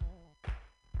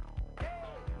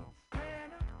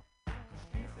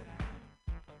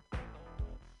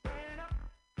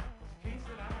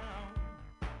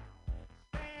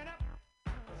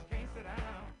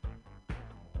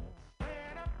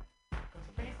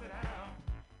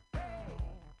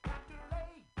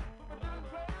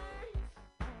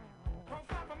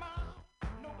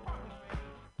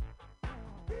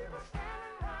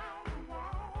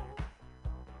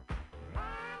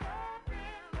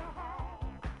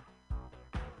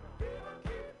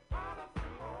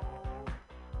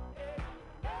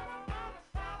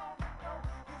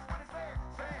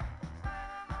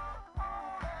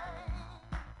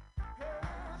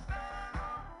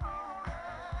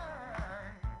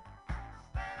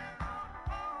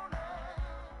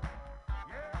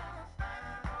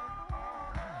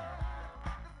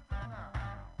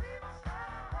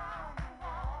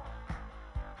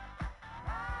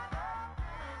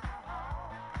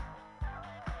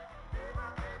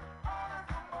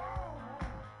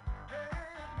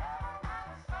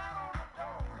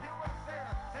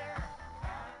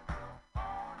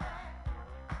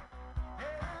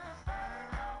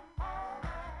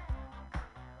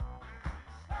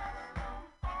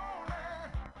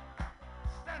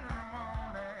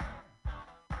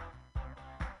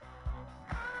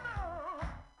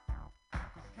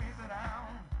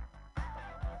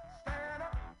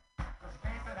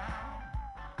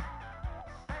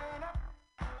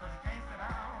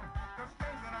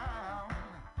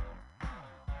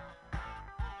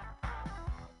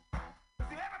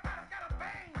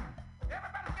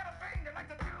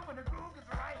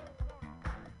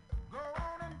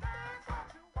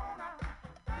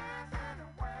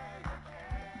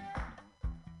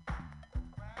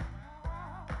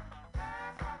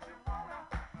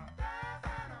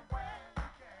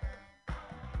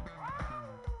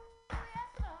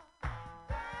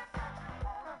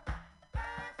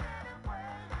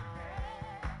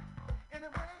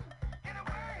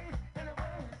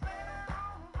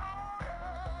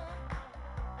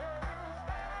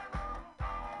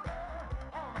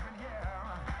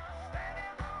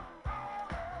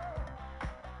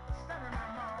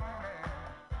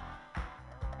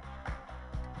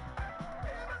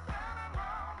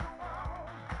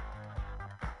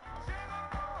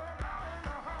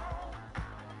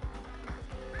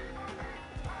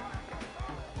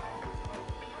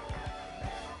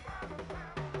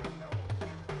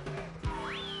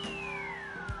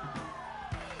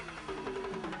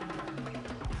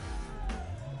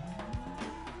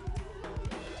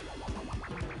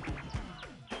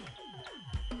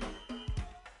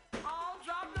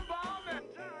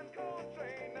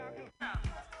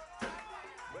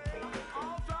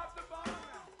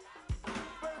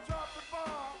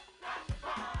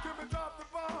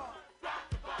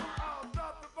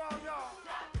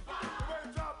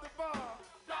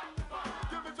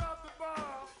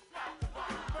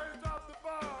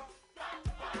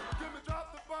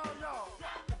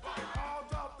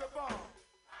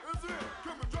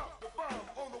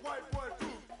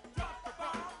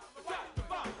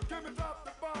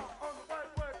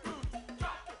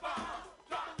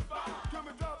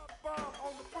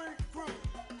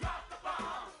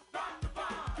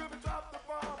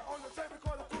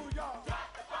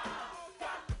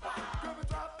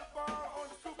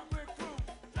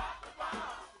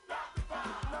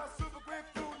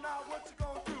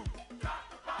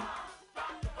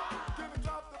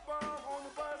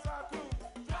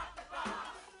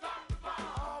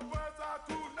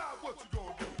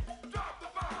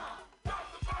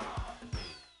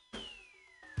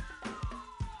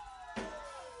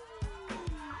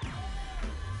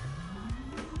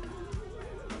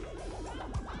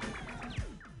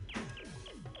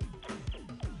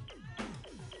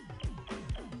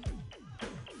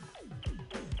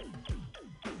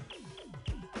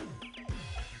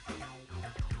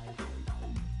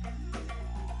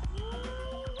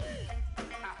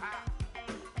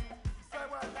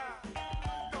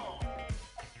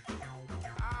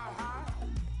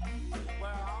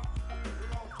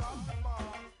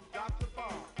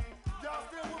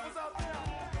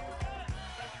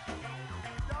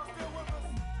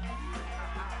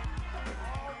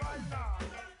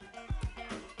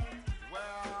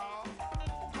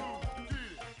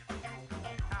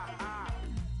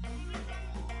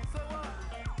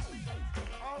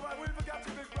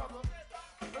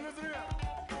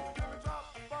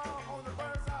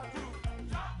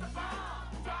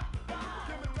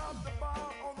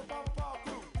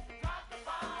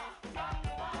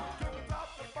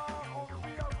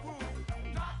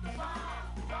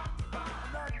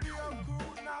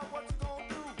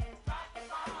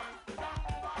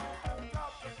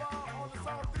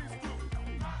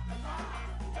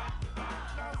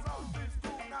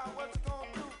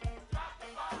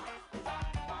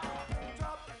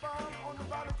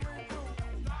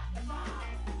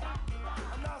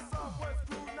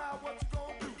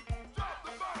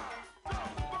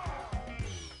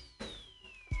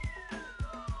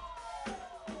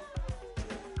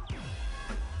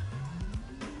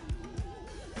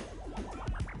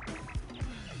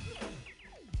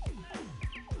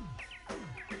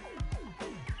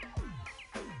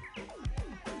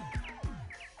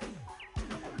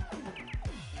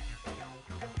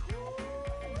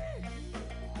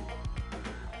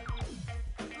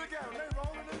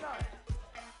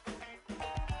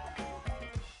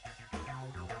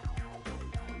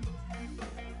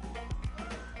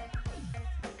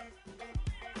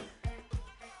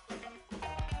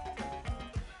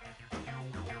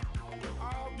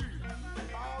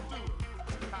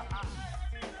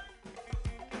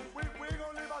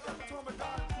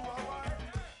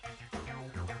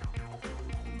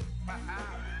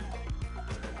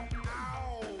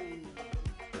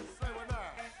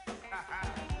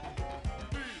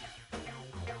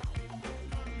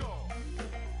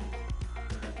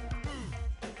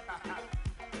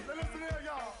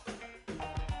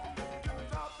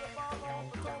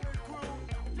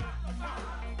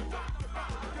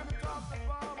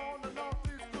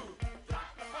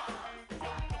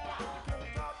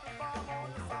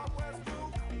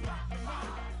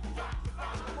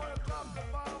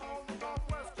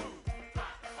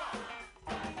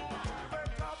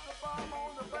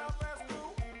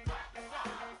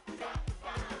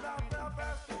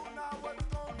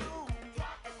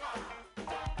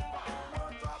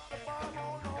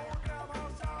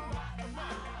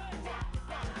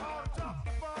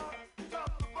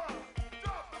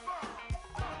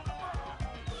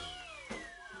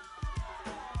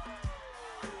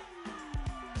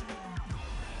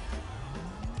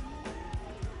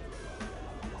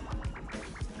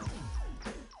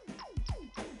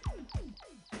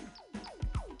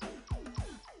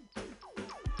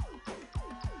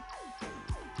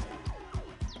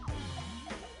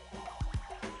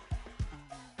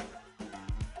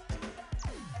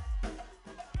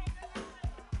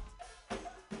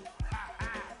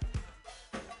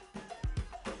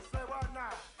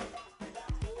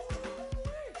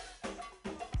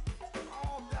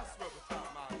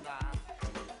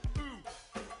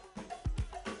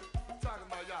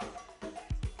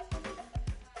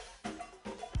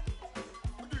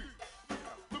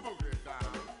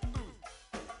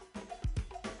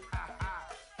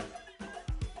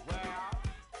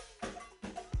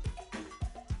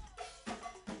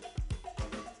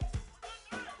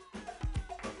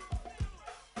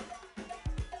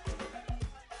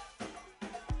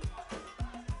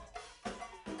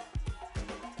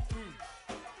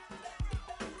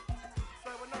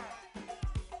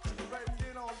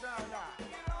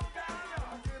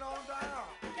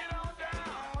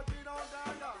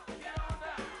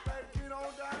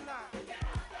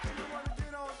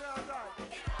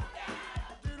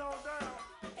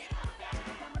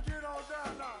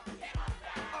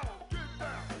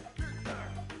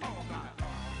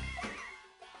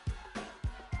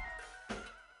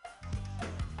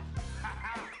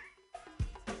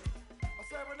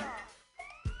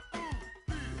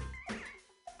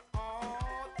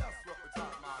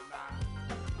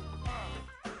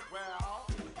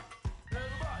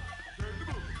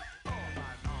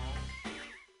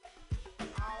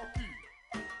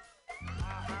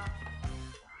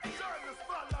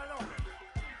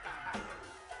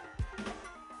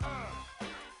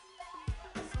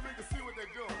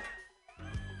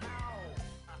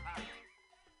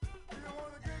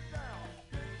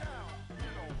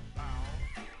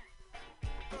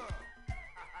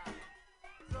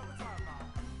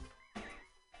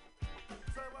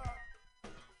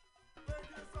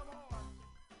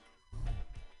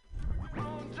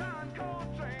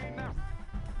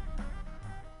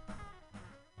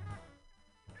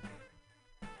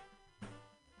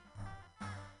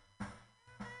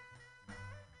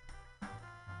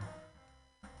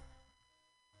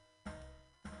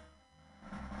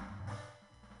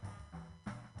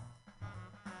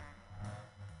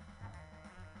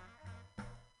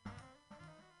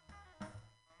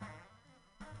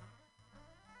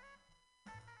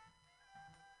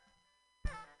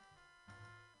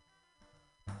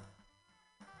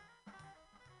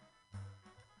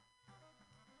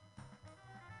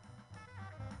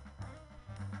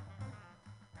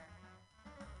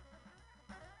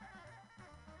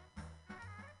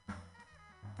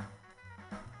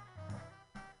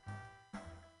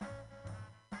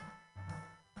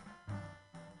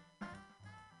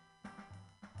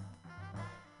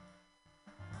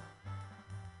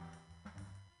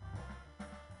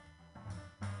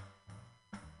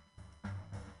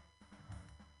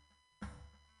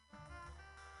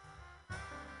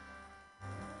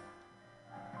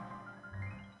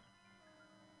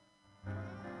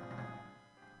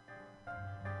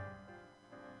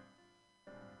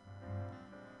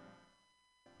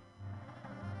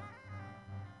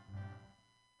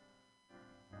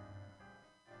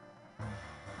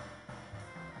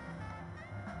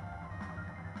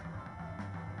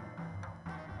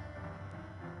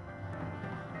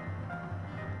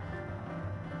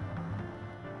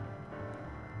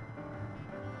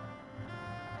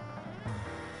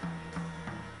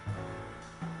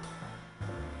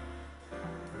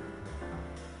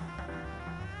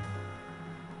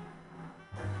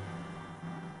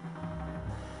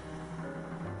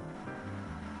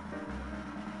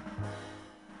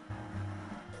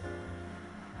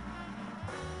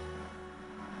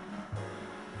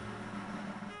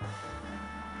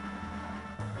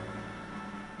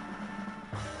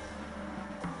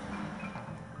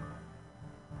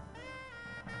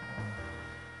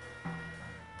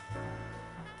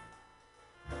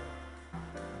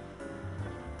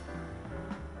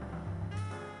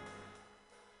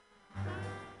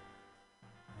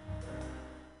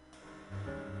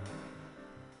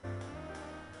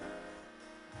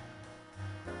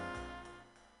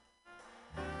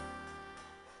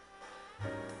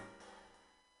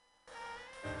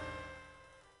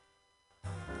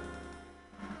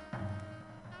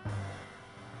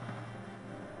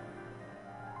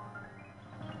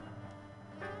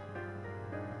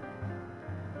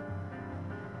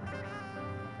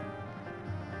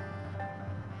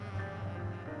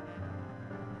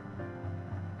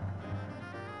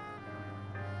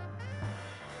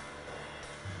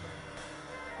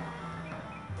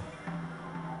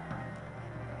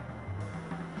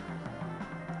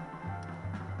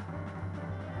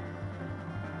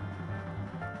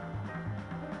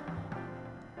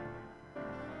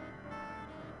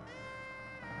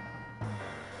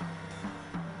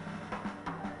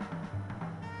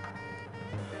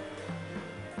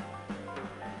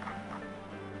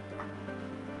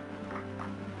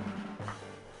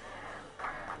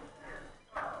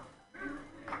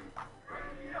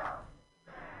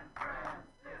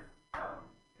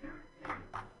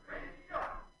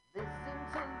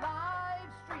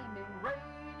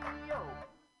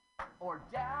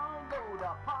download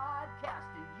a podcast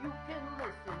and you can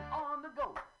listen on the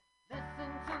go.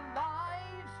 Listen to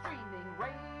live streaming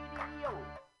radio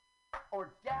or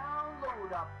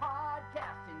download a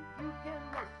podcast and you can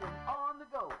listen on the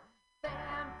go.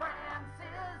 San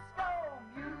Francisco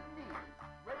Mutiny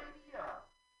Radio.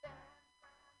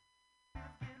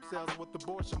 Sells with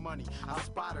abortion money. I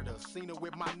spotted her, seen her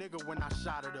with my nigga when I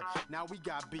shot at her. Now we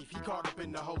got beef, he caught up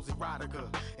in the hose erotica.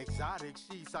 Exotic,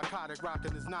 she psychotic,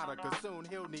 rockin' is not a soon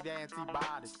he'll need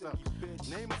antibiotics.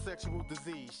 Name a sexual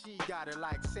disease, she got it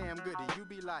like Sam Goody. You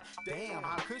be like, damn,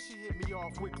 how could she hit me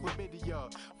off with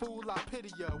chlamydia? Fool, I pity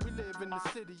ya, we live in the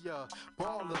city,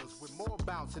 ballers with more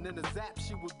bouncing in the zap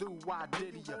she will do. Why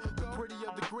did ya? The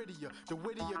prettier, the grittier, the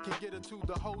wittier can get her to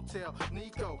the hotel.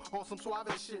 Nico on some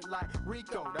suave shit like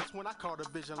Rico. That's when I caught a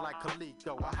vision like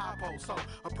Coleco. A high post, so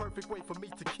a perfect way for me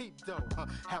to keep dough.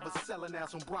 Have a selling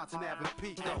ass on Bronson Avenue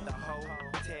Pico. At the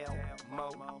hotel,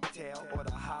 motel, or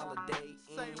the Holiday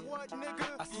Inn. Say what,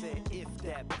 nigga? I said if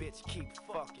that bitch keep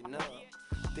fucking up,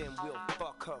 then we'll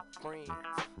fuck her friends.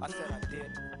 I said I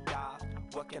did, God,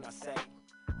 what can I say?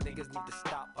 Niggas need to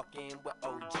stop fucking with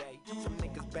OJ. Some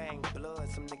niggas bang blood,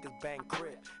 some niggas bang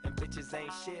crip. And bitches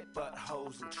ain't shit but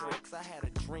hoes and tricks. I had a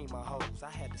dream of hoes,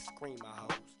 I had to scream my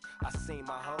hoes. I seen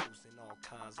my hoes in all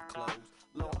kinds of clothes.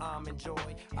 Lil' Almond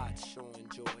Joy, I'd sure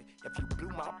enjoy if you blew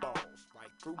my balls right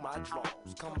through my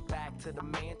drawers. Come back to the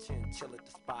mansion, chill at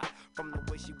the spot. From the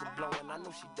way she was blowing, I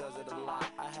know she does it a lot.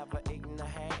 I have her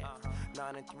 8.5,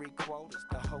 9 3/4.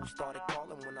 The hoe started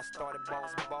calling when I started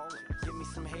balls ballin'. Give me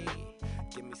some head,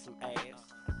 give me some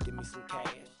ass, give me some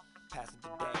cash. Pass it to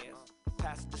Daz,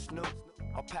 pass it to Snoop,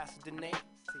 or pass it to Nate.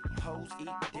 Hoes eat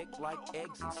dick like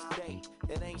eggs and steak.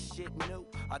 It ain't shit new,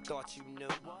 I thought you knew.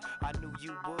 I knew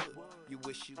you would, you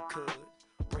wish you could.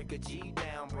 Break a G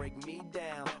down, break me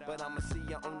down. But I'ma see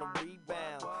you on the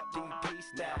rebound. DP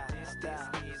style, this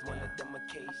is one of them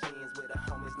occasions where the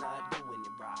homies not doing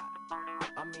it right.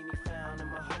 I mean he found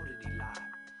him a hoe that he lied.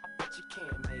 But you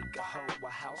can't make a hoe a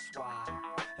housewife.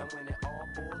 And when it all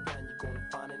boils down, you're gonna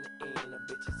find in the end a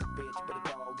bitch is a bitch, but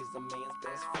a dog is a man's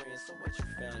best friend. So what you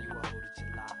found, you a hoe that you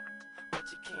lie.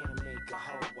 But you can't make a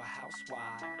hoe a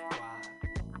housewife. Why?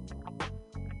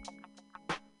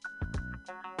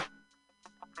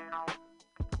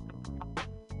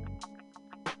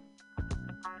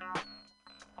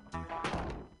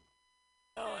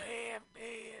 Oh, half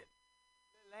dead.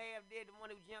 Little half dead, the one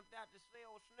who jumped out to see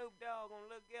old Snoop Dogg on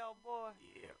Little Gal Boy.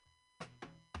 Yeah.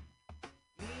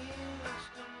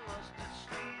 Mr. Mustard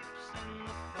sleeps in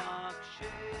the park,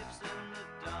 shaves in the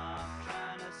dark,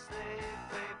 trying to save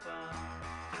paper.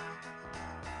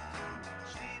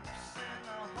 Sleeps in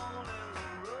a hole in the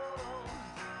road,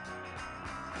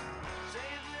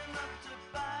 saving up to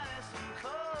buy some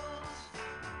clothes.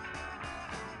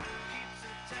 Keeps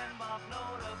a 10-bob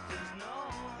note up his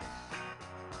nose.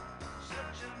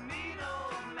 Such a mean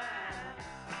old man.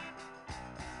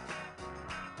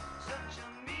 Such a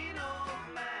mean old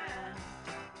man.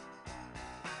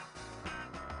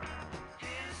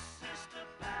 His sister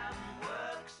Pam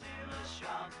works in a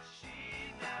shop.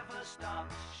 She never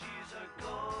stops. She's a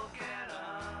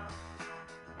go-getter.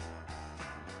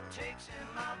 Takes him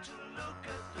out to look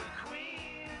at the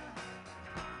Queen.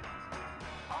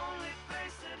 Only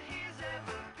place that he's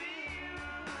ever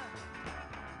been.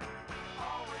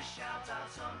 Always shouts out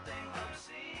something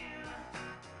obscene.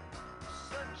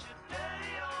 Such a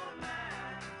dirty old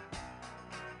man.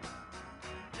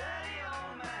 Dirty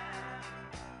old man.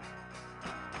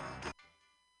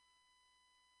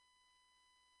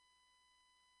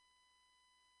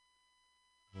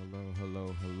 Hello, hello,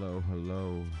 hello,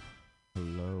 hello,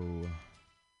 hello.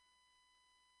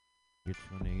 You're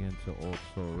tuning into Old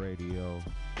Soul Radio,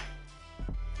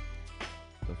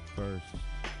 the first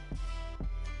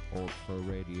Old Soul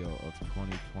Radio of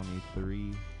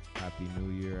 2023. Happy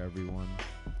New Year, everyone.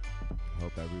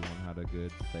 Hope everyone had a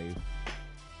good, safe,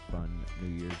 fun New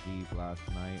Year's Eve last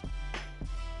night.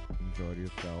 Enjoyed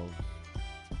yourselves.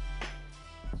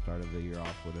 Started the year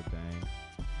off with a bang.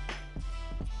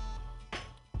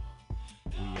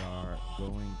 We are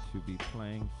going to be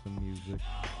playing some music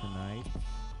tonight.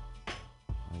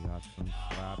 I got some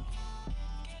slaps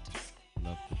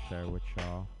love to share with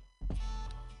y'all.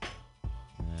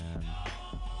 And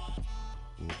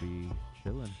we'll be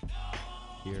chilling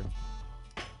here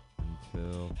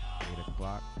until 8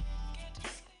 o'clock,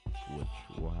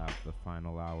 which will have the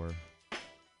final hour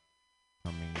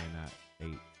coming in at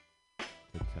 8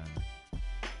 to 10.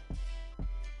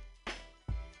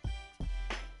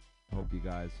 Hope you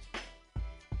guys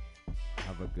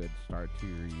have a good start to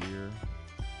your year,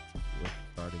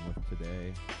 starting with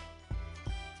today.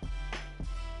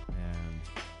 And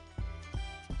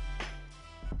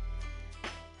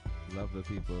Love the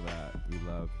people that you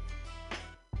love.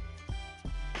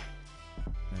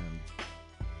 And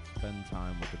spend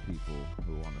time with the people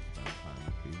who want to spend time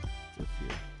with you this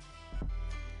year.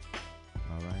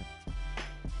 Alright?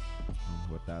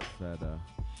 With that said,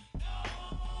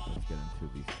 let's get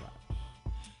into these slaps.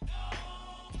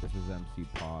 This is MC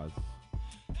Pause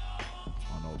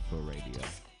on Ultra Radio.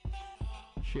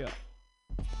 Chill.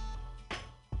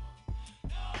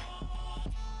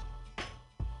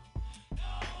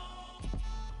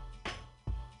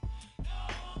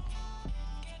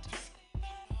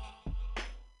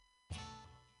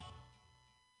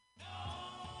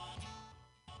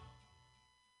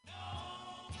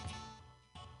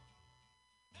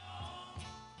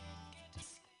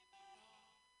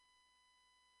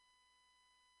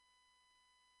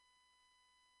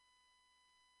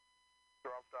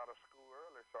 Dropped out of school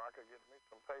early so I could get me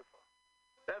some paper.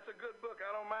 That's a good book. I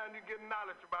don't mind you getting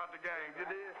knowledge about the game, you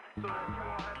did? So that you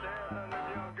won't have to have none of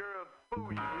them young girls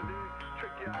fool you, you did?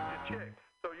 Trick you out your check.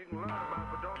 So you can learn about it,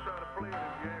 but don't try to play it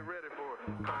if you ain't ready for it.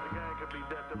 Cause the game can be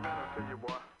detrimental to you,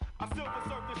 boy. I silver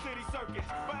surf the city circuits,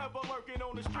 forever lurking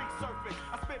on the street surface.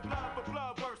 I spit blood for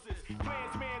blood verses.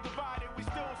 Clansman divided, we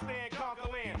still stand, conquer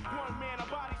land. One man, a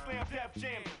body slam, Def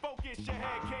Jam. Focus your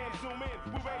head, can zoom in.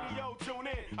 We radio tune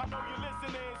in. I know you're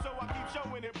listening, so I keep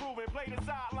showing and proving. Play the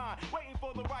sideline, waiting for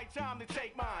the right time to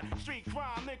take mine. Street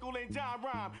crime, nickel and dime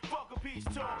rhyme. Fuck a peace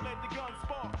talk, let the guns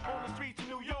spark. On the streets of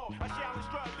New York, I challenge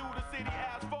strut through the city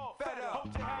asphalt.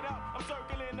 Hold your head up, I'm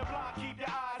circling the block, keep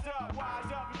your eyes up. Wise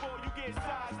up before you get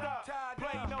sized up.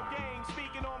 Play no games,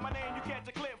 speaking on my name, you catch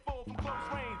a clip full from close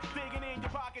range. Digging in your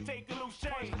pocket, take the loose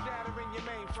change. Punch the data in your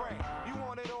mainframe. You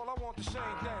want it all, I want the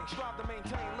same thing. Strive to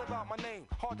maintain, live out my name.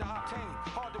 Hard to obtain,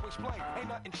 hard to explain. Ain't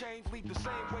nothing changed, leave the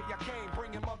same way I came.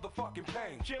 Bringing motherfucking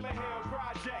pain. Killer Hill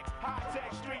Projects,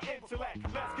 high-tech street intellect.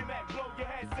 Let's connect, blow your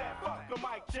headset, fuck the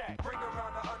mic check. Bring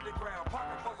around the underground,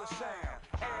 pocket full of sound.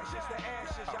 Ashes to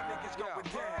ashes, y'all niggas going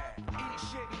down. Eat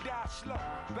shit and die slow.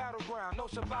 Battleground, no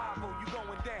survival, you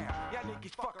going down. Y'all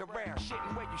niggas fuck around,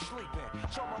 shitting where you sleeping.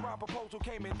 So my rhyme proposal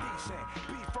came in decent.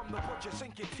 Beef from the butcher,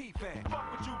 sink your teeth in. Fuck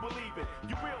what you believe in,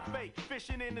 you real fake.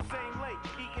 Fishing in the same lake,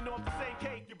 eating off the same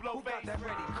cake, you blow Who got that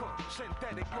ready cook?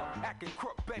 Synthetic look, acting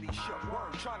crook, Betty shook.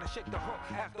 Worm trying to shake the hook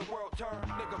as the world turn.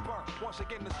 Nigga burn, once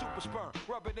again the super sperm.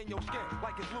 Rub it in your skin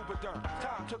like it's Lubriderm.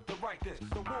 Time took to write this.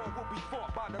 The war will be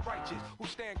fought by the righteous who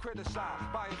stand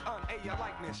criticized by his un-A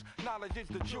likeness. Knowledge is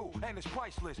the jewel and it's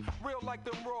priceless. Real like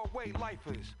the raw way life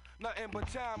is. Nothing but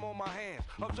time on my hands.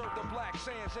 Observe the black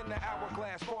sands in the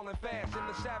hourglass, falling fast in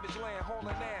the savage land,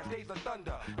 hauling ass. Days of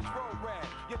thunder, it's road rag.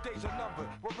 Your days are numbered.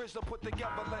 Where RZA put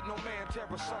together, let no man tear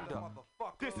asunder.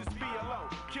 This is BLO,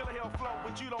 Killer Hill flow,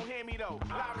 but you don't hear me though.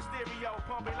 Loud and stereo,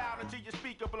 pump it loud until your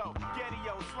speaker blow.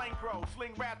 Getty-O, slang pro,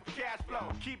 sling rap with cash flow.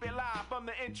 Keep it live from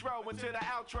the intro into the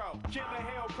outro. Killer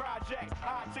Hill Projects,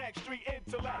 high-tech street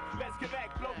intellect. Let's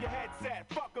connect, blow your headset,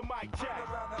 fuck a mic check.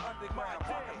 Bring around the underground,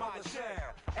 pocket full of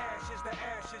sound. Ashes to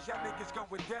ashes, y'all niggas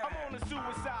going down. I'm on a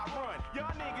suicide run,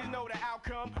 y'all niggas know the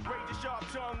outcome. Razor sharp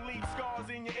tongue, leave scars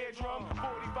in your eardrum.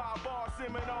 45 bar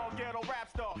Seminole, ghetto rap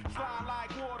star. Slide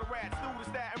like water rats through the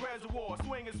Staten Reservoir.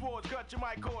 Swinging swords, cut your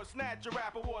mic cords, snatch your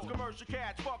rap awards. Commercial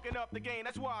catch, fucking up the game,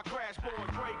 that's why I crash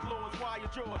boards. Break laws, wire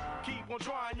jaws, keep on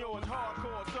trying yours.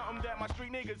 Hardcore, something that my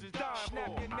street niggas is dying Snap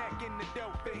for. your neck in the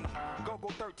Delphine. Go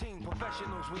 13,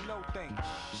 professionals, we know things.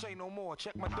 Say no more,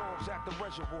 check my dogs at the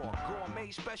reservoir.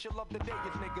 Gourmet special of the day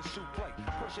is niggas soup play.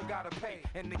 Pusher gotta pay,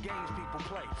 and the games people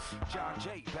play. John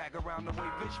J, bag around the way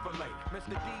fish fillet.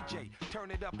 Mr. DJ,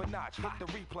 turn it up a notch, hit the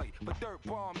replay. For dirt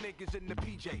bomb niggas in the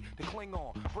PJ, to cling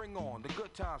on, bring on the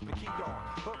good times, the key on.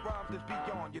 Hood rhymes that's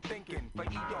beyond your thinking. For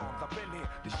eons, I've been here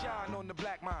to shine on the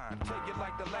black mind. Tell you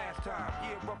like the last time.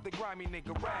 Year up the grimy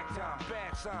nigga, ragtime,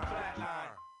 bad sign,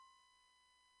 flatline.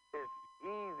 It's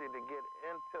easy to get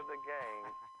into the game,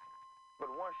 but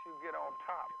once you get on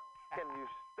top, can you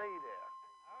stay there?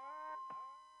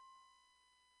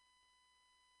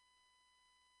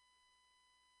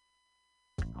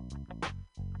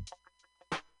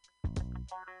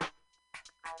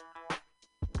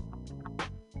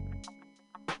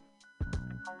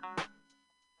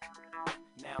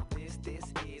 Now this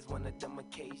is one of them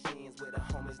occasions where the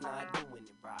homies not doing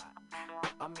it right.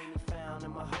 I mean he found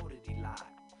him a hoe that he lied,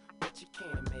 but you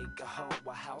can't make a hoe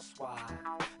a housewife.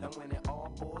 And when it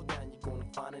all boils down, you're gonna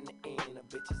find in the end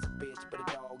a bitch is a bitch, but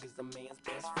a dog is a man's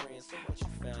best friend. So what you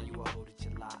found, you a hoe that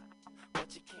you lied,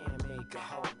 but you can't make a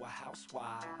hoe a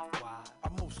housewife. Why?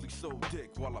 I mostly sold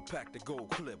dick while I packed the gold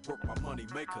clip. Work my money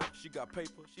maker. She got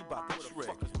paper, she bout to trick. Where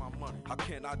the fuck is my money? How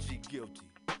can I G guilty?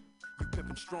 You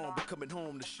pimpin' strong, but coming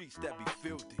home to sheets that be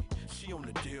filthy. She on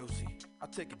the dealsy. I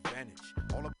take advantage.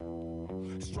 All of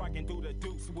Striking through the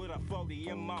deuce with a 40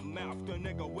 in my mouth. The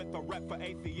nigga with a rep for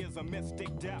atheism,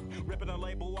 mystic doubt. Ripping a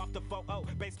label off the photo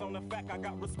based on the fact I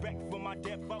got respect for my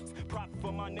dead folks. Prop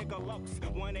for my nigga Lokes.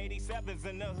 187s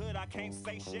in the hood, I can't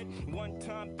say shit. One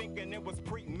time thinking it was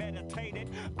premeditated.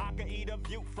 I could eat a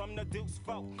view from the deuce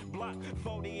folk. Block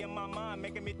 40 in my mind,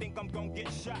 making me think I'm gonna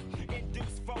get shot.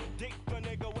 Induce folk deep, the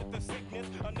nigga with the sickness.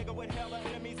 A nigga with hella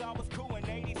enemies, I was cool in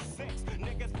 86.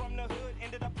 Niggas from the hood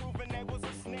ended up proving they was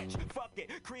a snitch. Fuck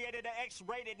it, created an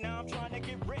X-rated, now I'm trying to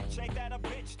get rich. Ain't that a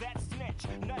bitch, that snitch?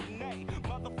 Nothing, a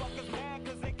motherfuckers mad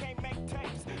cause they can't make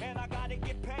tapes. And I gotta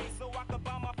get paid so I could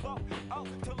buy my vote. Oh,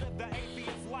 to live the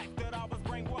atheist life that I was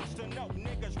brainwashed to know.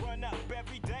 Niggas run up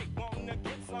every day wanting to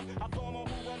get some. I throw 'em on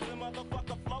who runs the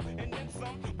motherfucker flow. And then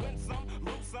some, win some,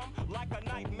 lose some. Like a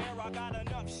nightmare, I got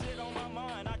enough shit on my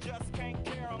mind. I just can't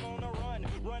care, I'm on the run.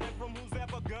 Running from who's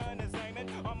ever gun is aiming.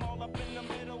 I'm all up in the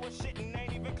middle of shit and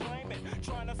ain't even claiming.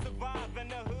 Trying to survive in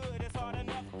the hood is hard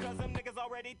enough. Cause them niggas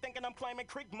already thinking I'm claiming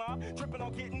creek mob. Tripping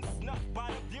on getting snuffed by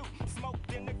the view.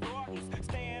 Smoked in the gardens.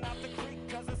 Staying out the creek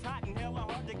cause it's hot and hella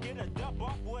hard to get a dub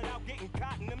off without getting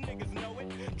caught. And them niggas know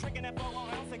it. Drinking that 4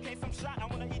 ounce in case I'm shot. I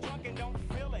wanna eat drunk and don't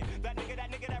feel it. That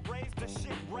nigga that raised the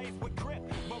shit. Raised with grip.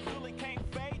 But really can't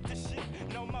fade the shit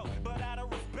no more. But out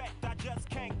of respect, I just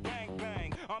can't gang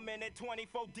bang. I'm in it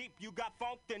 24 deep. You got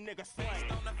funk, then nigga slang.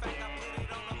 Based on the fact I put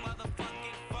it on the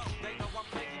motherfucking phone. They know I'm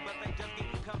crazy, but they just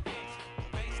getting convinced.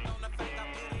 Based on the fact I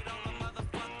put it on the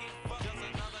motherfucking phone. Just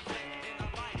another day in the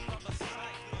life of a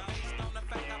psych. Based on the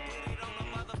fact I put it on the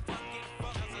motherfucking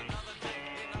phone. Just another day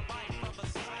in the life of a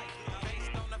psych.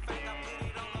 Based on the fact I put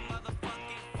it on the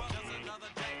motherfucking phone. Just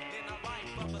another day in the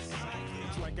life of a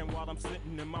psych. Drinking while I'm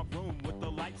sitting in my room with the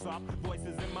lights off.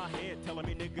 Voices in my head telling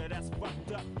me, nigga, that's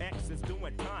fucked up. X is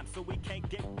doing time, so we can't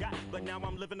get got. But now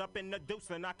I'm living up in the deuce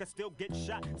and I can still get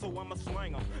shot. So I'ma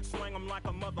slang 'em like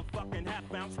a motherfucking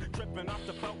half ounce. Tripping off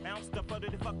the 4 ounce, the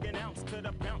 40 fucking ounce to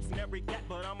the bounce and every gat.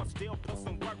 But I'ma still put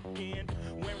some work in.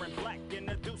 Wearing black in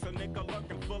the deuce, a nigga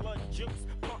lurking full of juice.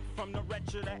 Pump from the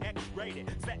wretched to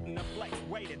X-rated. Setting the flex,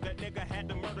 waited. That nigga had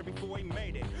to murder before he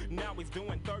made it. Now he's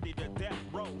doing 30 to death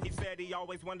row. He said he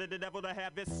always wanted the devil to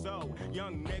have his soul.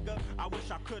 Young nigga, I wish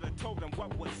I could've told him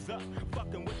what was up.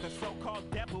 Fucking with the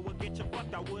so-called devil would get you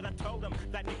fucked. I would've told him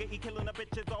that nigga he killing the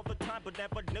bitches all the time, but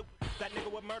never knew that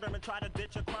nigga would murder him and try to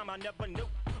ditch a crime. I never knew.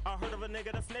 I heard of a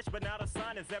nigga that snitch, but now the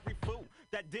sign is every fool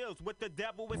that deals with the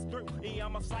devil is through.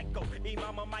 I'm a psycho,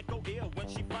 mama Michael ill when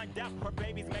she find out her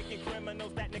baby's making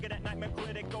criminals. That nigga that nightmare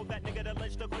critical, that nigga that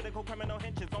lynched the critical criminal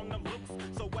hinges on the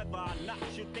loose. So whether or not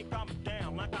you think I'm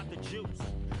down, I got the juice.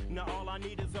 Now all I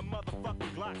need is a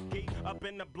motherfucking Glocky up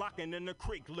in the block and in the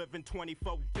creek, living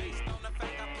 24 deep. Based on the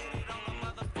fact I put it on the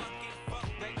motherfucking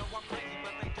phone. They know I'm crazy,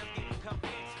 but they just getting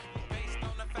convinced. Based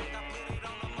on the fact I put it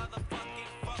on the motherfucking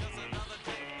phone. Just another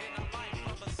day in the life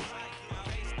of a psych.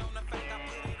 Based on the fact I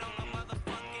put it on the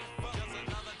motherfucking phone. Just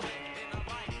another day in the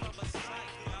life of a psych.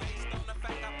 Based on the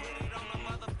fact I put it on the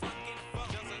motherfucking phone.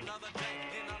 Just another day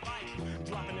in the life.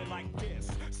 Dropping it like this,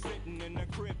 sitting in the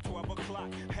crib, 12 o'clock,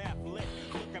 half lit,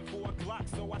 looking for a Glock,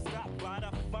 so I stopped by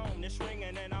the phone. It's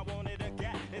ringing and I wanted a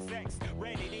gap. It's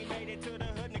X-rated, he made it to the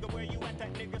hood, nigga, where you at?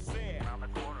 That nigga said. Around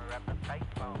the corner at the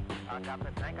payphone. I got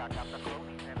the tank, I got the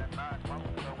floaties and the 9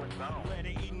 phones, so it's on. Let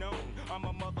it be known, I'm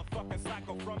a motherfucking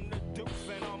psycho from the deuce,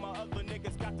 and all my other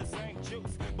niggas got the same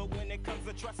juice. But when it comes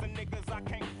to trusting niggas, I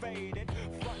can't fade it.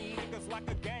 Frontin' niggas like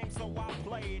a game, so I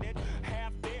played it.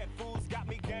 Half dead fools got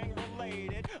me gang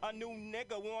related. A new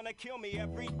nigga wanna kill me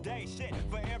every day. Shit,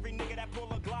 for every nigga that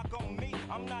pull a Glock on me,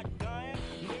 I'm not dying.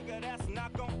 Nigga, that's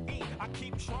not gon' eat. I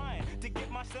keep trying to get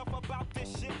myself about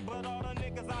this shit, but all the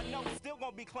niggas I know still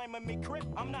gon' be claiming me crip.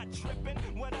 I'm not tripping.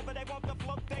 Whatever they want to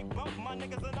float, they vote. My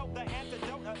niggas will know the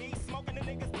antidote. I eat smoking the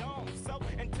niggas don't. So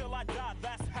until I die,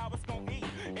 that's how it's gon' eat.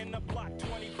 In the block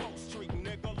 24th Street,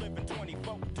 nigga living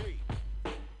 24 deep.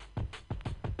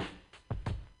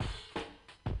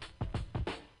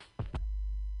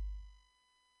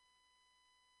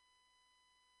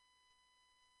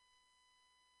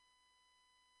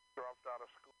 Dropped out of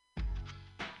school.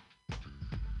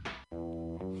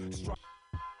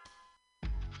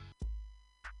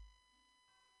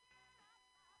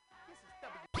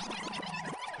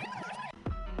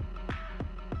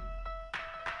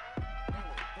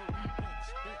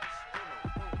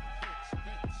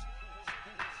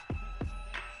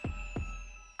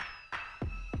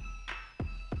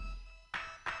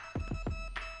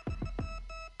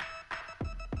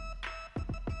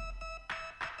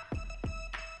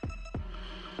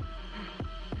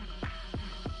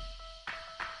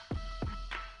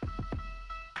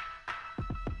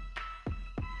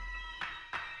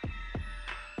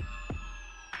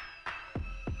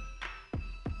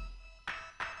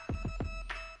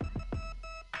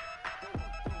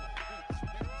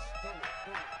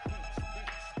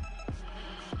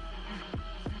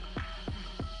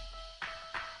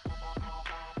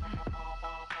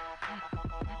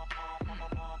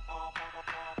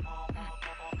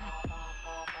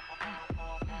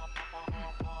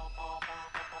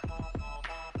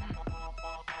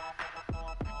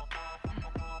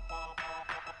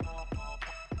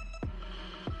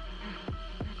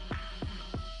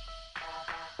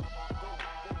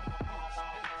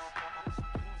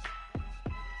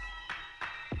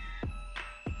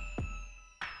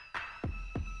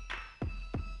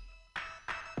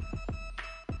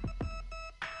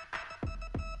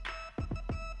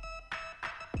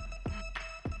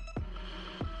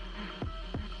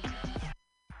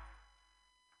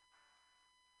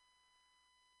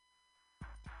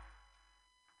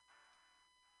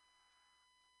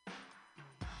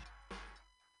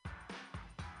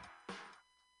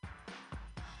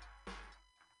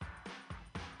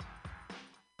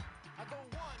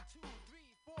 1, 2, 3,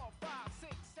 4, 5,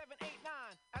 6, 7, 8,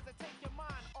 9. As I take your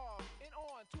mind off and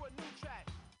on to a new track.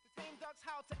 The tame ducks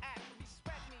how to act.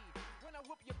 Respect me when I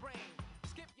whoop your brain,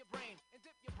 skip your brain, and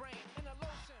dip your brain in a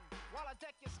lotion while I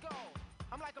deck your skull.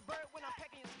 I'm like a bird when I'm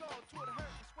pecking your skull to it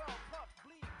hurt and swell, puff,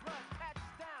 bleed, blood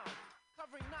patches down,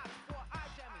 covering knots for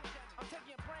eye jamming. I'm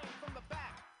taking your brain from the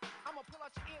back. I'ma pull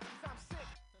out your ears 'cause I'm sick.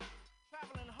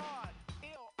 Traveling hard,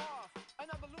 ill, off,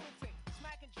 another lunatic,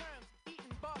 smacking germs,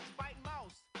 eating bugs, biting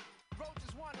mouse.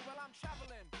 Roaches wander while I'm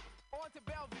traveling on to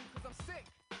Bellevue 'cause I'm sick.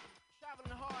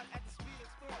 Traveling hard at the speed of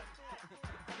sport.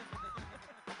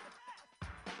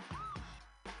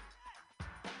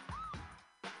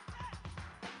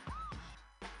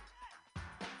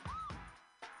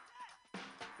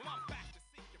 Well, I'm back to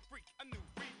seek your freak, a new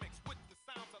remix with the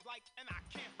sounds I like, and I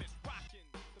can't miss rocking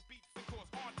the beats and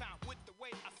chords on time with the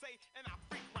way I say, and I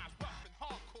freak rhymes rough and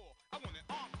hardcore. I want an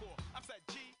encore. I'm said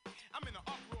G, I'm in an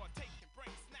uproar, taking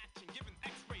brain snatching, giving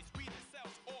X-rays, reading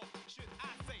cells, or should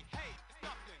I say, hey, it's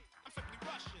nothing. I'm simply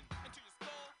rushing into your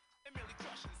skull and merely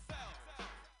crushing cells,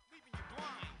 leaving you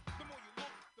blind. The more you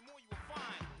look, the more you will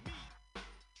find me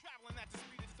traveling at the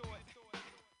speed of thought.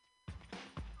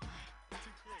 That's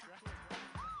too quick, right?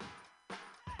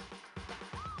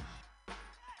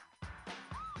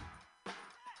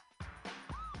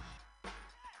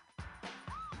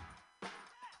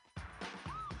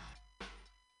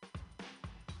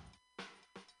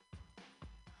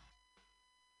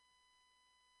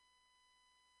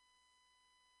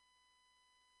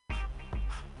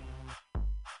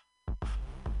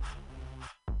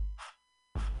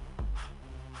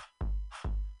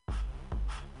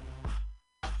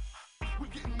 We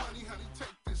getting money, honey,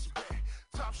 take this back.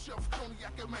 Top shelf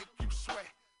cognac can make you sweat.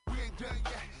 We ain't done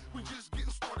yet, we just getting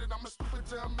started. I'm a stupid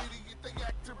dumb idiot, they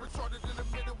acting retarded in the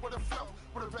middle with a flow,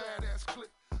 with a badass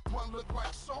clip. One look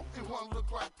like salt and one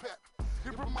look like pep.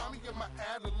 It remind me of my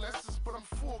adolescence, but I'm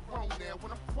full grown now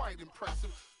and I'm quite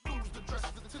impressive. Lose the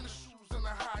dresses, the tennis shoes and the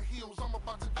high heels. I'm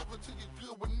about to give it to you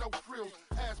good with no frills.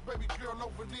 Ask baby girl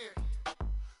over there.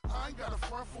 I ain't got a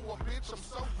front for a bitch, I'm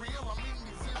so real. I'm eating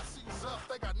these MCs up,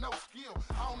 they got no skill.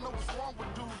 I don't know what's wrong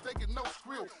with dudes, they get no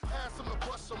skrill. Ask them to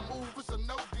bust a move, it's a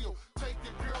no deal. Take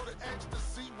your girl to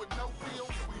ecstasy with no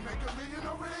pills. We make $1 million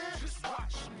over there, just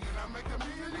watch me. And I make $1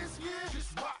 million this year,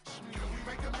 just watch me. And we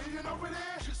make $1 million over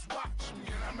there, just watch me.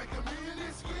 And I make $1 million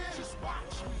this year, just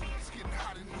watch me. It's getting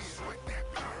hot in here, sweat that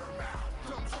perm out.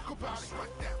 Don't talk about it,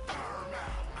 sweat that perm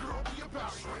out. Girl, be about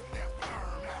it, sweat that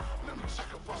perm out. Let me check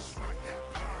up on sweat that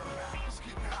perm out. It's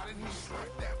getting hot in here,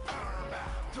 sweat that perm out.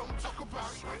 Don't talk about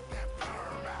it, sweat that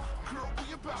perm out. Girl,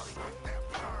 be about it, sweat that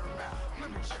perm out. Let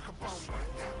me check up on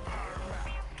sweat that perm out.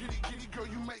 Giddy, giddy, girl,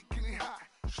 you making it hot.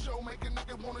 Show make a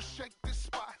nigga wanna shake this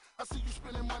spot. I see you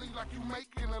spending money like you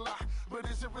making a lot. But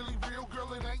is it really real,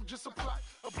 girl? It ain't just a plot.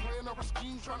 A plan or a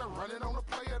scheme trying to run it on a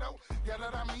player, though. Yeah,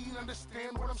 that I mean,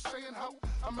 understand what I'm saying, ho?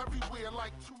 I'm everywhere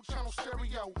like 2-channel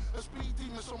stereo. A speed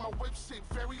demon, so my whip sit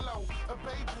very low. A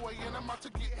bay boy, and I'm out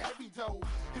to get heavy, though.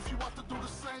 If you want to do the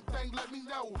same thing, let me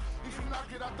know. If you not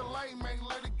get out the lane, man,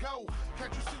 let it go.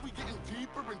 Can't you see we getting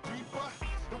deeper and deeper?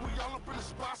 And we all up in the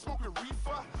spot smoking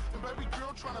reefer. And baby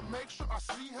girl trying to make sure I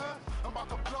see her. I'm about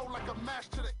to blow like a match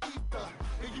to the ether.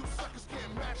 And you suckers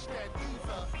can't match that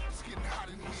either. It's getting hot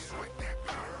in here. Sweat that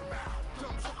perm out.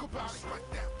 Don't talk about it. Sweat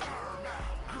that perm out.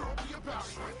 Girl, be about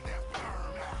it. Sweat that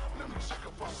perm out. Let me check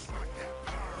up on sweat that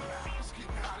perm out. It's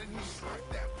getting hot in here. Sweat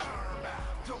that perm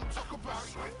out. Don't talk about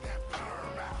it. Sweat that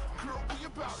perm out. Girl, be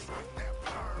about it. Sweat that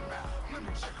perm out. Let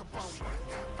me check up on sweat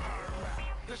that perm out.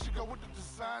 There she go with the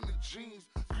designer jeans.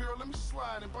 Girl, let me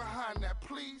slide in behind that,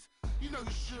 please. You know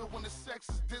you should when the sex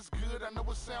is this good. I know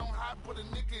it sound hot, but a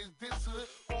nigga is this hood.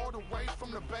 All the way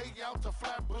from the Bay out to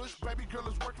Flatbush. Baby girl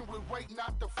is working with weight,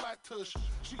 not the flat tush.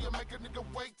 She'll make a nigga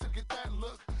wait to get that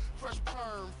look. Fresh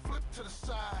perm, flip to the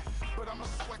side. But I'ma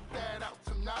sweat that out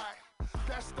tonight.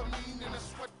 That's the meaning of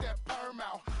sweat that perm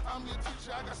out. I'm your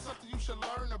teacher, I got something you should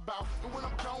learn about. And when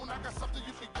I'm gone, I got something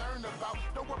you can yearn about.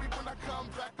 Don't worry, when I come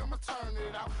back, I'ma turn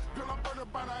it out. Girl, I'm burning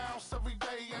about an ounce every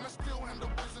day, and I still handle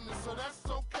business, so that's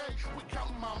okay. We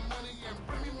count my money and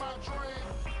bring me my drink.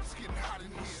 It's getting hot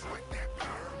in here. Sweat that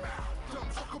perm out.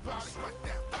 Don't talk about it. Sweat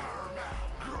that perm out.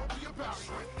 Girl, be about it.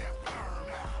 Sweat that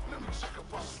perm out. Let me check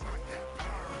up on sweat that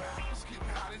perm out. It's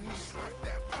getting hot in here. Sweat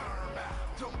that perm out.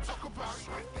 Don't talk about it.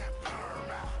 Sweat that perm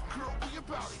out. Girl, be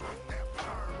about it. Sweat that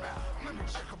perm out. Let me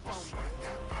check up on sweat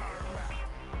that perm out.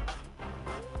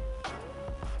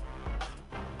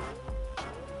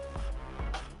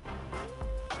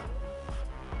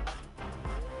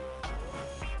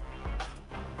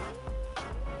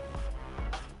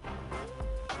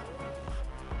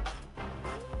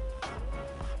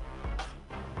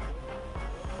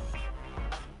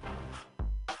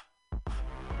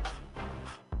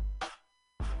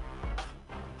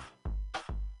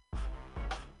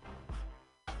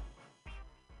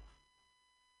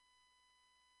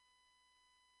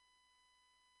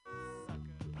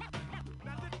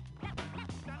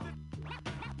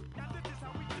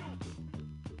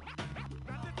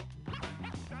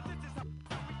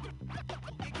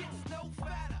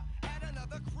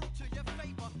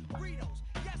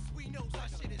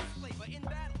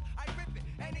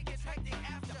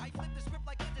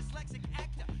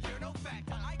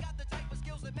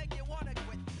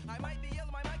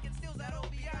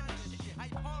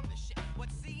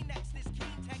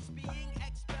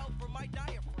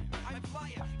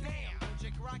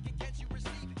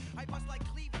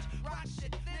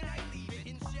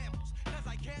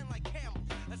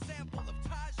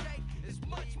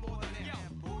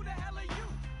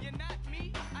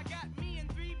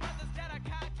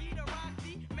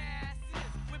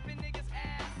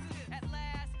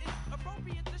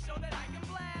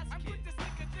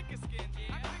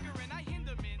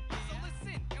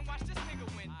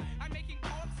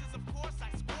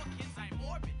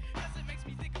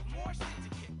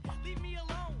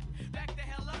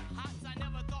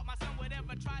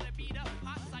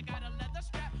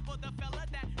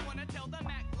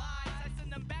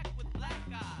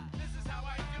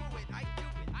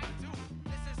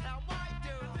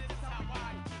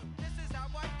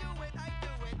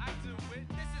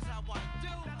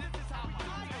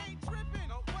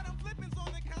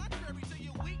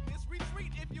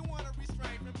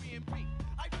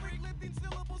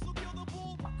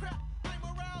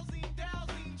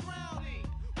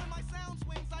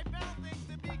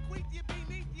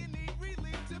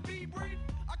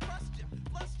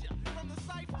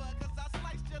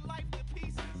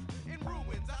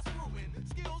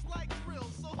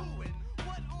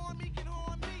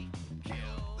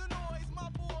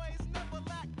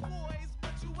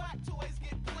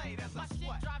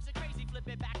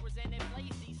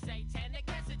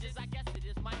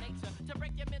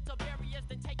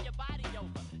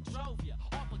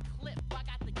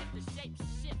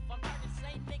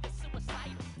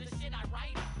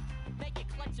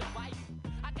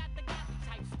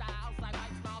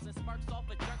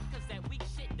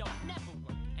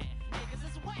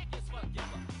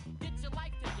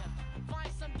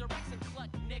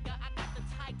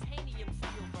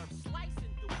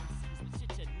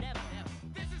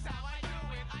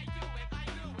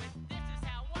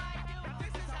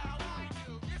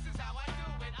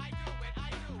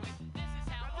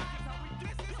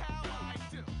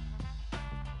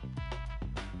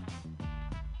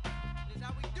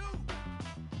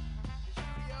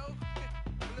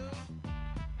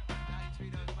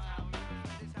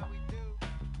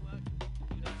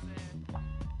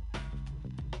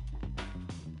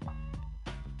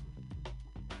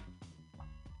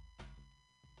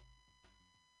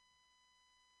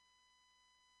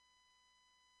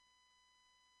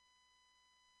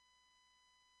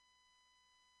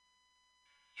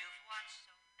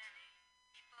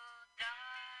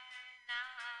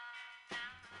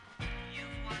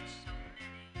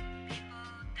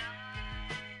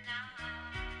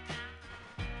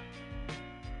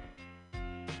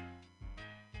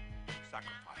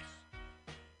 Sacrifice.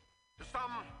 To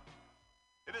some,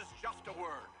 it is just a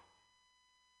word.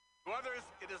 To others,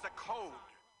 it is a code.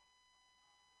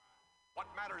 What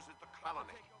matters is the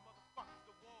colony.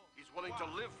 He's willing to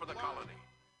live for the colony,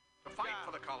 to fight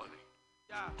for the colony,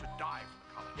 to die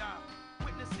for the colony.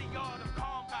 Witness the art of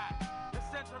combat. The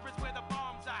center is where the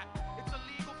bomb's at. It's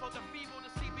illegal for the feeble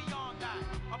to see beyond that.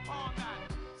 Upon that,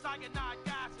 cyanide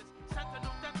gases sent to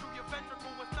no death through your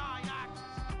ventricle with 9 axes.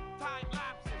 Time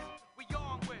lapses, we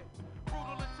on with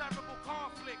brutal and terrible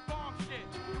conflict, bomb shit.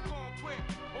 You gon' quit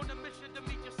on the mission to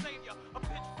meet your savior. A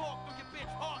pitchfork through your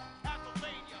bitch heart,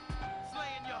 Castlevania.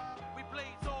 Slaying ya, we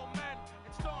blaze old men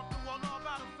and storm through all our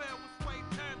battlefield with sway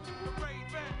pens. The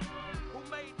raven who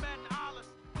made men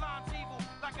eyeless, blinds evil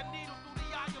like a needle through the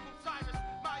eye of Osiris.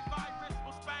 My virus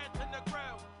will span to the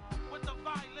ground with the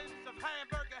violence of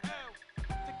hamburger hell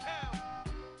to kill.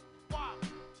 Why?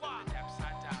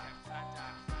 Upside down.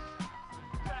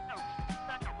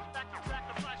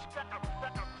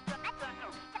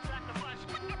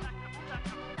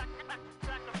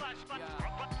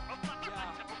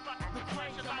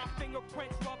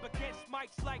 Fingerprints rub against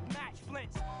mics like match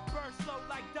flints. Burn slow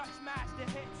like Dutch master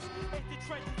hits. In the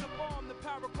trenches of bomb, the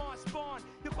paragon spawn.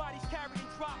 Your body's carried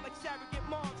and dropped like surrogate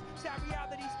moms. Sad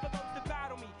realities for those that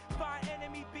battle me. Find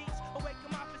enemy beats, awaken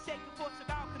my forsaken force of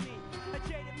alchemy. A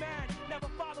jaded man never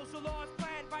follows the law's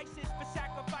plan. Vices for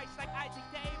sacrifice like Isaac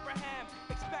to Abraham.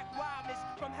 Expect wildness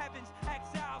from heaven's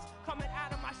exiles. Coming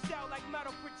out of my shell like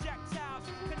metal projectiles.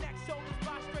 Connect shoulders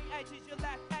by straight edges, you're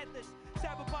left headless.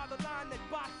 Severed by the line that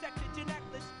bisected your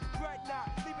necklace.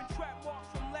 Dreadnought, leaving tread marks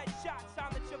from lead shots.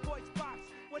 Silence your voice box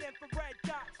with infrared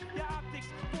dots. Your optics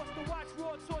forced to watch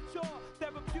raw torture.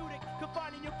 Therapeutic,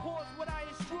 confining your pores with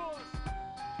iron straws.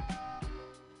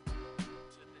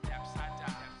 To the depths I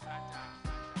dive.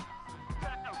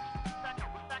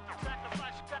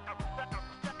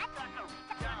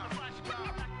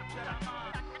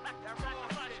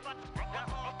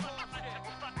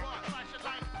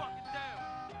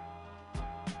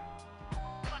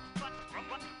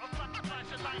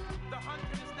 The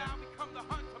hunted has now become the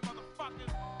hunter,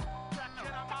 motherfuckers.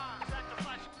 Jedi mind,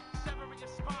 sacrifice, severing your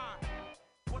spine.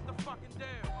 What the fucking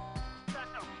deal?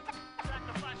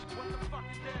 Sacrifice, what the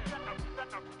fucking deal?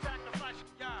 Sacrifice,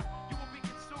 yeah, you will be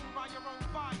consumed by your own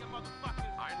fire,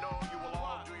 motherfuckers. I know you will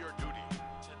all do your duty.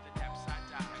 To the depths I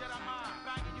dive. Jedi mind,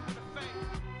 banging you in the face.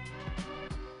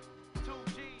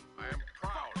 2G. I am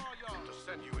proud to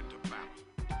send you into battle.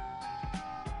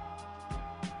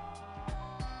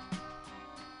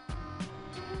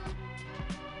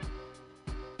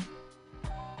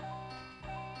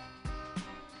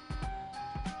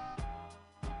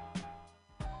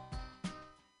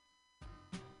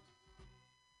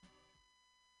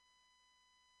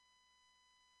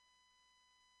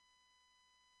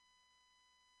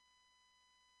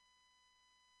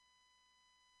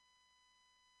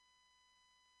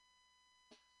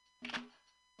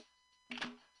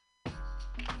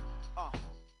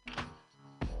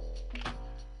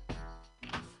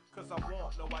 Cause I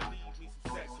want, no, I need me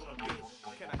some sex on a bitch.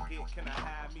 Can I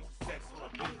have me some sex on a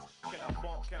bitch? Can I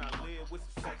bump, can I live with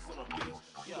some sex on a bitch?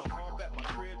 You know, home at my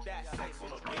crib, that sex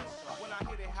on a bitch. When I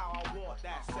hit it how I want,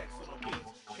 that sex on a bitch.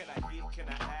 Can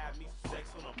I have me some sex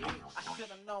on a bitch? I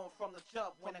should've known from the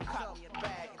jump when it caught me a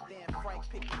bag. And then Frank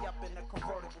picked me up in a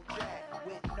convertible Jag.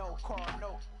 With no car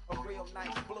note, a real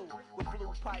nice blue. With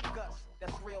blue pipe guts,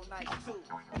 that's real nice too.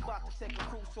 We about to take a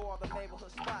cruise to all the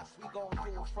neighborhood spots. We gon'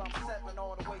 do it from 7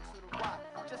 all the way to the rock.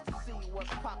 Just to see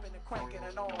what's popping and cranking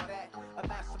and all that. A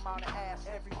mass amount of ass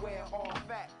everywhere, all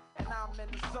fat. And I'm in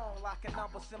the zone, locking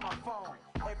numbers in my phone.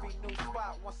 Every new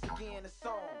spot, once again, it's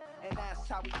on. And that's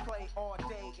how we play all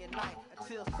day and night.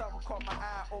 Until something caught my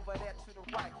eye over there to the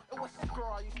right. It was this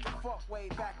girl I used to fuck way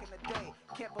back in the day.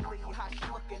 Can't believe how she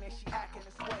looking and she acting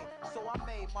this way. So I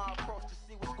made my approach to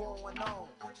see what's going on.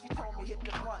 She told me hit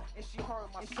the blunt and she heard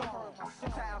my song.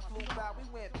 Time flew by, we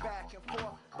went back and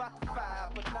forth. About to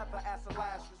five, but never as a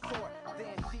last resort.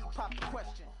 Then she popped the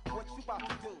question, what you about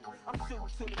to do? I'm shooting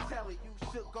to the telly, you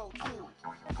should go too.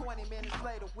 20 minutes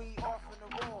later, we off in the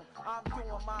room. I'm doing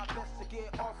my best to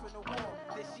get off in the room.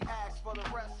 Then she asked for the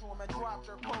restroom and dropped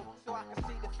her coat so I could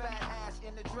see the fat ass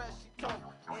in the dress she took.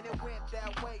 And it went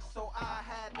that way, so I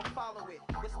had to follow it.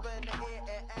 Whisper in the ear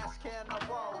and ask, can I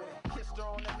borrow it? Kissed her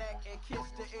on the neck and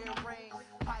kissed the earrings.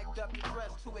 Hiked up the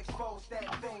dress to expose that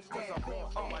thing. Cause I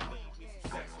want, oh, I need me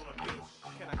some sex on a bitch.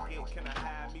 Can I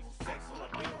have me some sex on a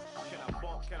bitch? Can I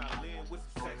bump, can I live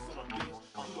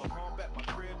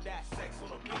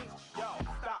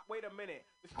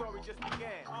story just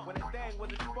began. When the thing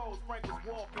was exposed, Frank was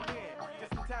walking in.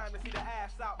 Just in time to see the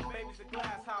ass out. Baby's a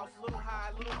glass house, little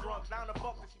high, little drunk. Down the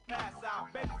fuck till she pass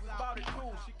out. Baby was about it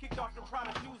too. She kicked off them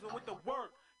product shoes and with the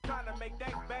work. Trying to make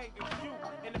that bang and shoot.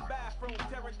 In the bathroom,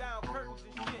 tearing down curtains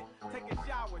and shit. Taking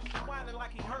showers, she whining like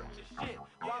he hurting the shit.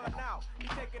 Wildin' out, he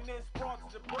taking in sprawl to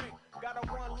the brink. Got her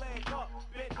one leg up,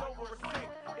 bent over a sink.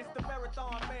 It's the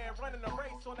marathon man running a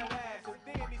race on that ass. And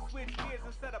then he switched gears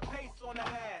and set a pace on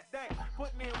that ass. Dang,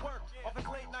 putting in work off his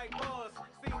late night buzz.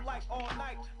 Seemed like all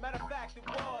night, matter of fact it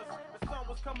was. The sun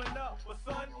was coming up, but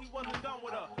son, he wasn't done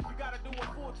with her. You gotta do a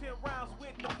full 10 rounds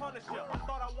with the Punisher. I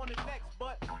thought I wanted next,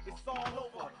 but it's all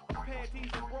over. Her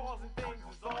panties and bras and things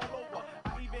is all over.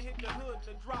 I even hit the hood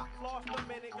and dropped, lost a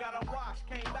minute, got a wash,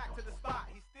 came back to the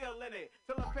spot, he's still in it.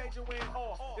 Till her pager went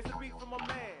off, it's a beat from a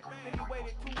man. Then he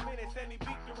waited 2 minutes and he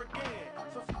beat her again.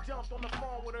 So she jumped on the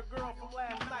phone with her girl from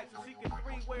last night, so she can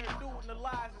three-way a dude and the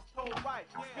lies is told right.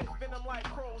 Spit venom like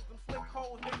crows, them slick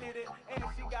hoes that did it, and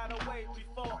she got away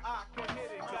before I could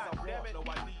hit it. Cause I want, no,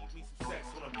 I need me some sex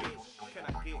on a bitch. Can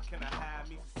I have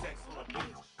me some sex on a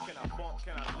bitch? Can I bump,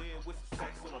 can I live with some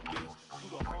sex on a bitch? Do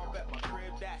the bump at my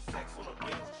crib, that's sex on a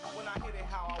bitch. When I hit it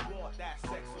how I want, that's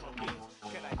sex on a bitch.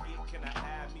 Can I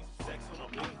have me some sex on a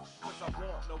bitch? Cause I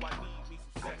want, no, I need me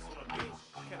some sex on a bitch.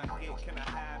 Can I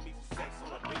have me some sex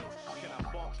on a bitch? Can I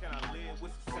bump, can I live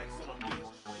with some sex on a bitch?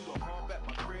 Do the bump at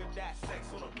my crib, that's sex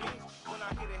on a bitch. When I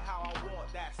hit it how I want,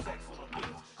 that's sex on a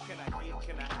bitch. Can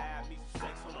I have me some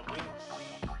sex on a bitch?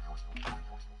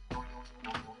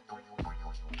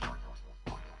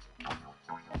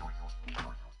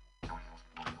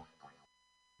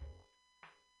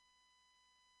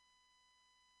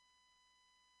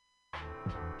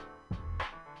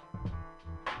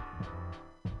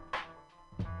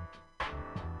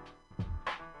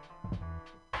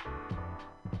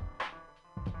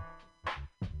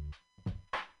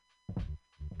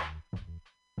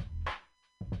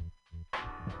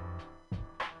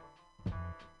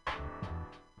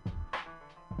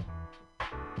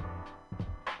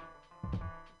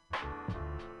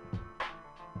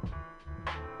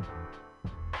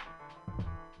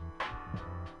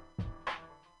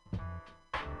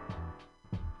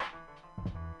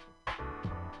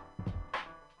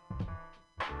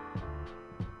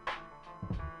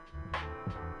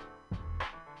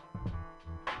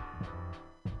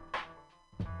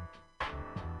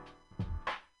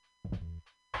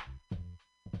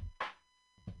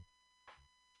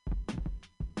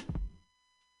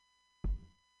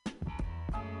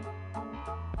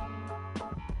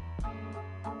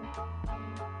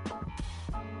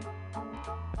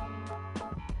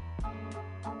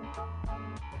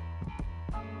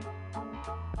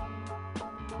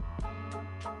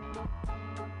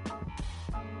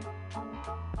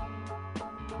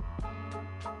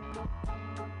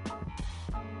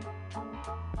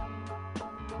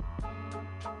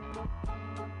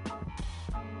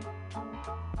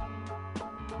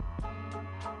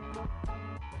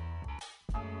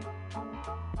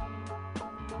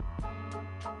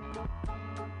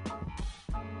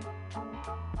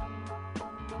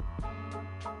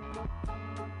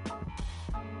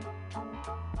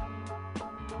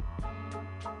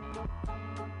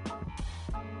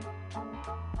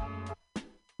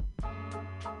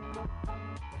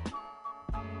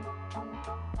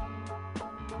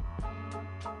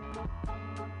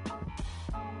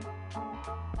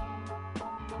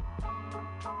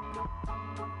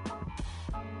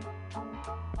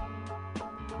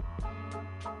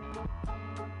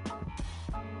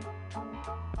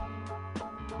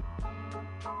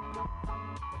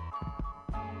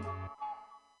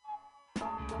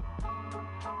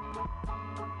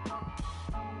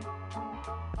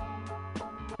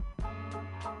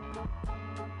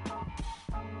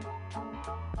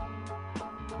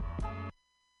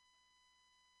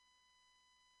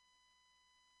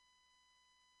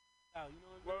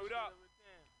 Word up.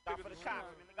 Look out for the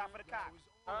cops, man. Look out for the cops.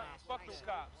 Fuck them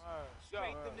cops.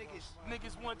 Straight them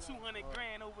niggas won 200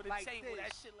 grand over the Like table. this.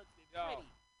 That shit looked pretty. I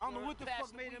don't know what the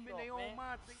Pass fuck made them in their own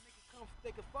mind think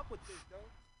they can fuck with this, though.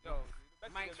 Yo,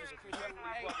 Mike,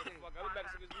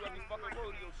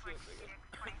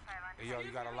 Hey, yo, you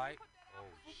got a light? Oh,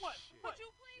 what? shit. Would you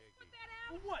please put that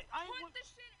out? For what? I ain't Put the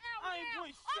shit out I ain't now.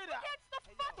 putting shit out. Up against the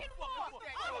fucking wall. Up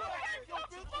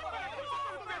against the fucking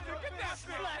wall. Get that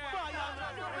shit black fire out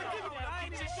of here. I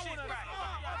ain't Get your shit right.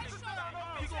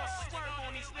 We gon' swerve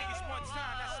on these niggas one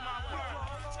time, that's my word.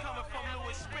 It's coming from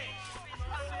Louis Spence.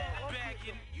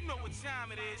 Bagging, you know what time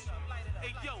it is.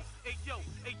 Hey yo, hey yo,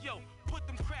 hey yo, put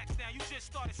them cracks down. You just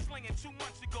started slinging 2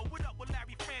 months ago. What up with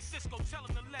Larry Francisco? Tell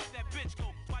him to let that bitch go.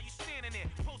 While you standing there,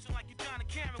 posting like you Donna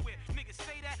Karen with. Niggas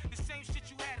say that.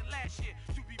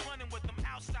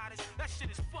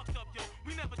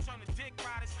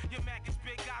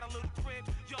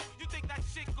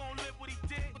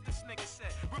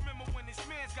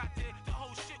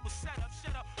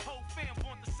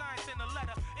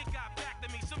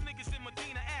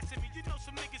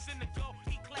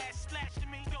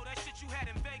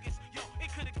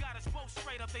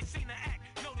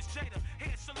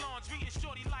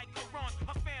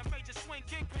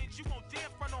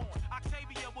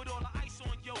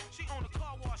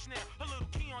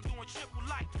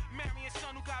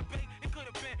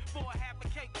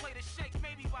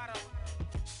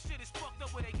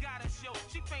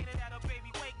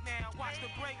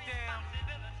 breakdown.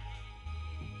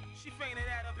 She fainted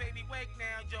at her baby wake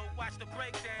now, yo, watch the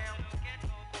breakdown.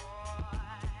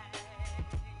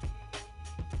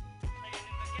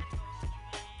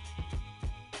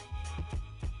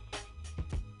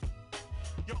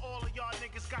 Yo, all of y'all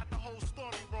niggas got the whole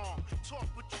story wrong. Talk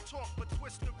what you talk, but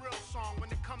twist the real song.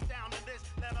 When it come down to this,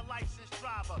 let a licensed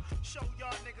driver show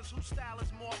y'all niggas whose style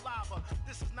is more lava.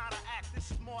 This is not an act,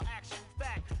 this is more actual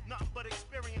fact. Nothing but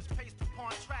experience paced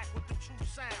upon track with the true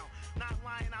sound. Not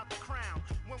lying out the crown.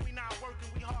 When we not working,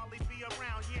 we hardly be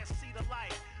around. Yeah, see the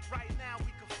light. Right now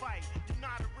we can fight. You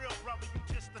not a real brother, you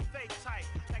just a fake type.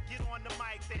 That get on the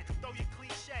mic, then throw your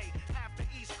cliche. Half the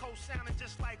East Coast sounding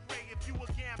just like Ray. If you a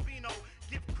Gambino,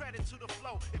 give credit to the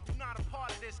flow. If you're not a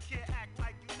part of this, kid, act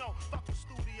like you know. Fuck the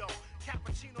studio.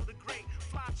 Cappuccino the Great.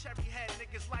 Fly cherry head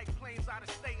niggas like planes out of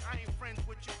state. I ain't friends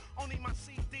with you. Only my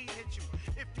CD hit you.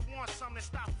 If you want something,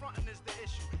 stop fronting is the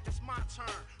issue. It's my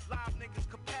turn. Live niggas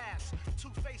could pass.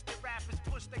 Two-faced rappers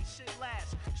push they shit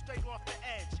last. Straight off the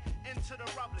edge. Into the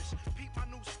rubbish. Peep my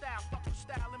new style. Fuck the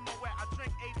style in my wet. I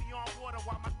drink Avion water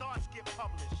while my thoughts get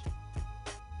published.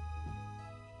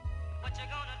 What you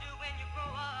gonna do when you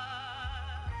grow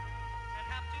up and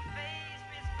have to face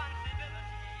responsibility?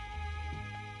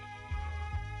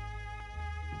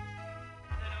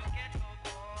 Little ghetto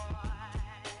boy,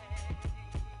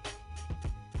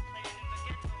 playing in the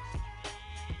ghetto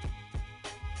street.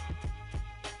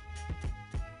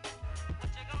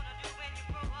 What you gonna do when you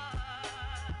grow up?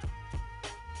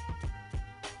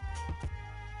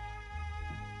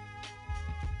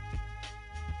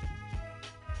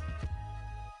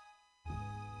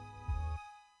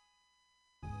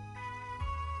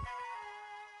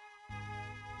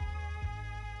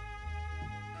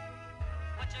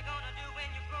 What you gonna do when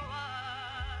you grow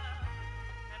up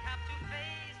and have to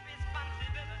face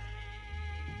responsibility?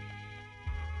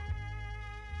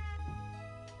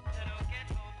 Little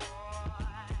ghetto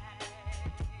boy,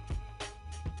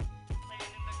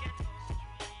 playing in the ghetto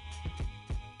street.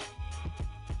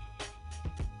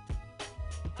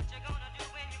 What you gonna do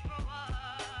when you grow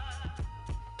up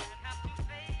and have to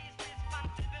face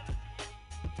responsibility?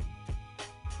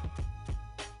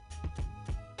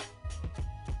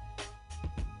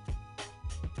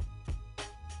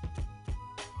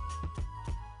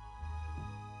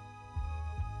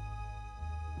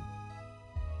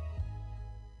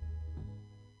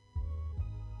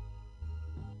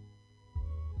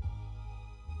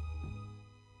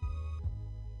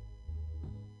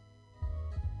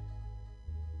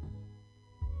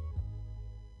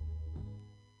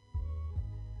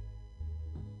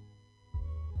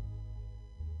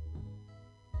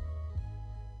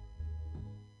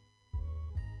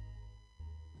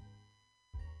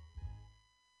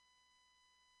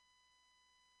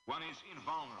 One is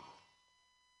invulnerable.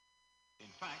 In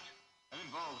fact, it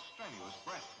involves strenuous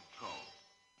breath control.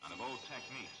 And of all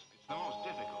techniques, it's the most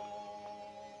difficult.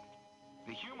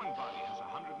 The human body has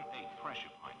 108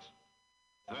 pressure points.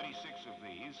 36 of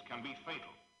these can be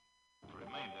fatal. The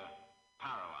remainder,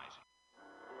 paralyzing.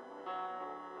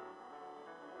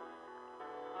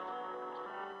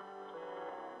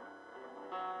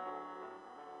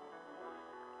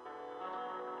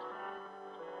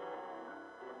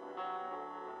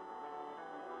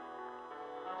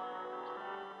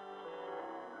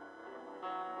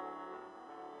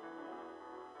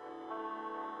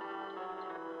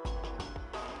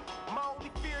 My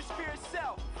only fear is fear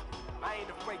itself. I ain't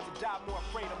afraid to die, more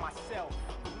afraid of myself.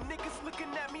 Niggas looking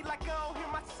at me like I don't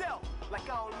hear myself, like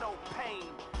I don't know pain.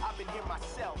 I've been here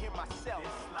myself,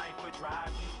 This life would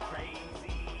drive you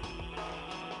crazy.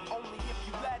 Only if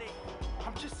you let it.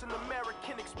 I'm just an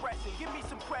American expressing. Give me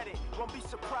some credit. Won't be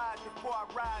surprised before I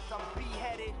rise, I'm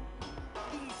beheaded.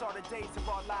 These are the days of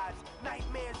our lives.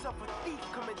 Nightmares of a thief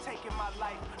coming taking my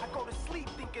life. I go to sleep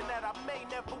thinking that I may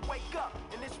never wake up.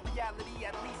 In this reality,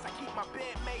 at least I keep my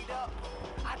bed made up.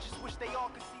 I just wish they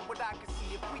all could see what I could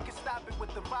see. If we could stop it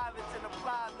with the violence and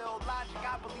apply a little logic,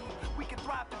 I believe we could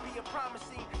thrive to be a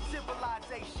promising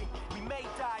civilization. We may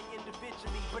die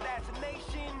individually, but as a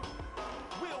nation,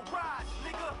 we'll rise,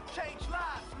 nigga. Change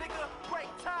lives, nigga.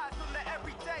 Break ties from the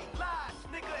everyday lies,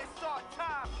 nigga. It's our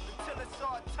time until it's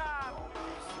our time.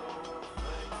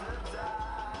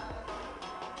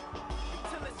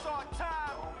 Until it's our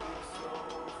time.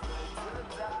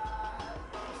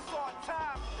 It's our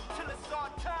time until it's our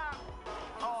time.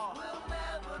 We'll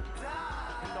never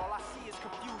die. And all I see is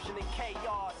confusion and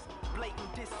chaos.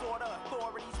 Blatant disorder,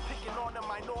 authorities picking on the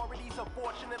minorities.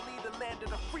 Unfortunately, the land of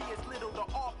the free is little to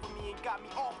offer me and got me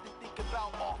often thinking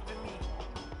about offing me.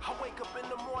 I wake up up in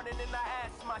the morning and I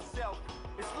ask myself,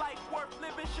 is life worth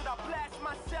living? Should I blast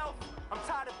myself? I'm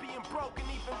tired of being broke and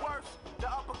even worse,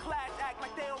 the upper class act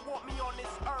like they don't want me on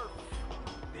this earth.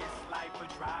 This life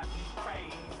will drive you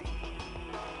crazy.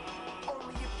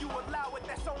 Only if you allow it,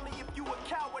 that's only if you a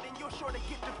coward, and you're sure to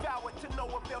get devoured. To no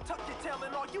avail, tuck your tail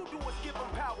and all you do is give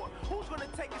them power. Who's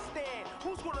gonna take a stand?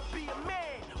 Who's gonna be a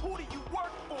man? Who do you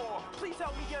work for? Please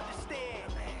help me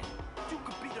understand. You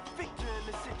could be the victor in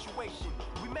the situation.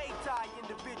 We may die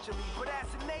individually, but as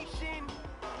a nation,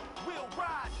 we'll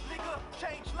rise, nigga.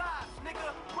 Change lives,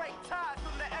 nigga. Break ties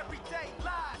from the everyday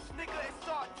lies, nigga. It's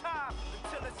our time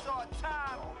until it's our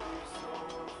time. Don't be so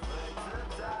afraid to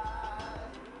die.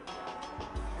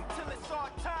 Until it's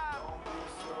our time. Don't be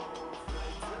so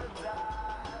afraid to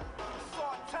die. It's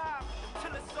our time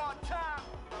until it's our time.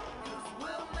 'Cause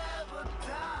we'll never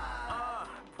die.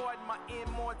 Pardon my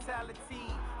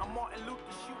immortality. I'm Martin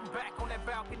Luther shooting back on that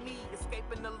balcony,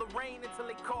 escaping the Lorraine until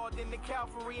they called in the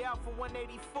Calvary Alpha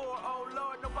 184. Oh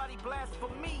Lord, nobody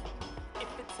blasphemy.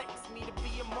 If it takes me to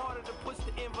be a martyr to push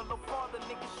the envelope farther,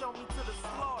 niggas show me to the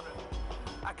slaughter.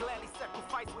 I gladly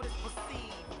sacrifice what is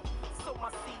perceived. So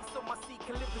my seed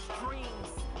can live his dreams.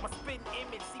 My spitting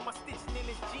image, see my stitching in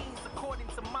his jeans. According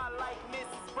to my likeness,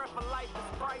 his breath of life is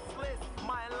priceless.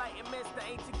 My enlightenment, the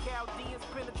ancient Chaldeans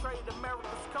penetrated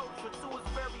America's culture to its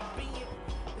very being.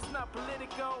 It's not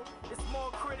political, it's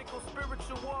more critical.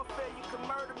 Spiritual warfare, you can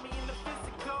murder me in the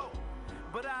physical.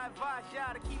 But I advise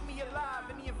y'all to keep me alive.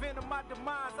 In the event of my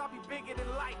demise, I'll be bigger than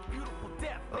life. Beautiful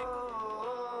death, nigga.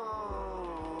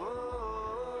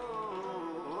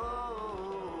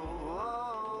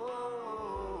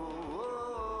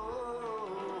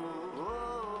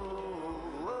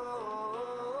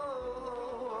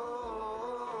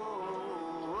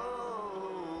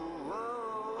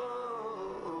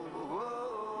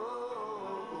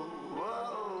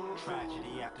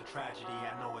 Tragedy after tragedy,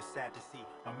 I know it's sad to see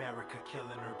America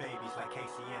killing her babies like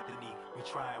Casey Anthony. We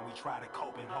try to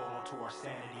cope and hold on to our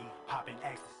sanity. Popping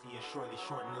ecstasy is surely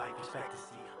shorten life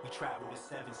expectancy. We travel the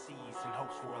 7 seas in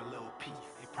hopes for a little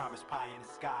peace. They promise pie in the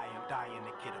sky, I'm dying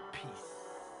to get a piece.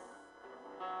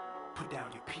 Put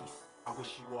down your piece, I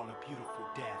wish you all a beautiful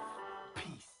death.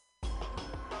 Peace.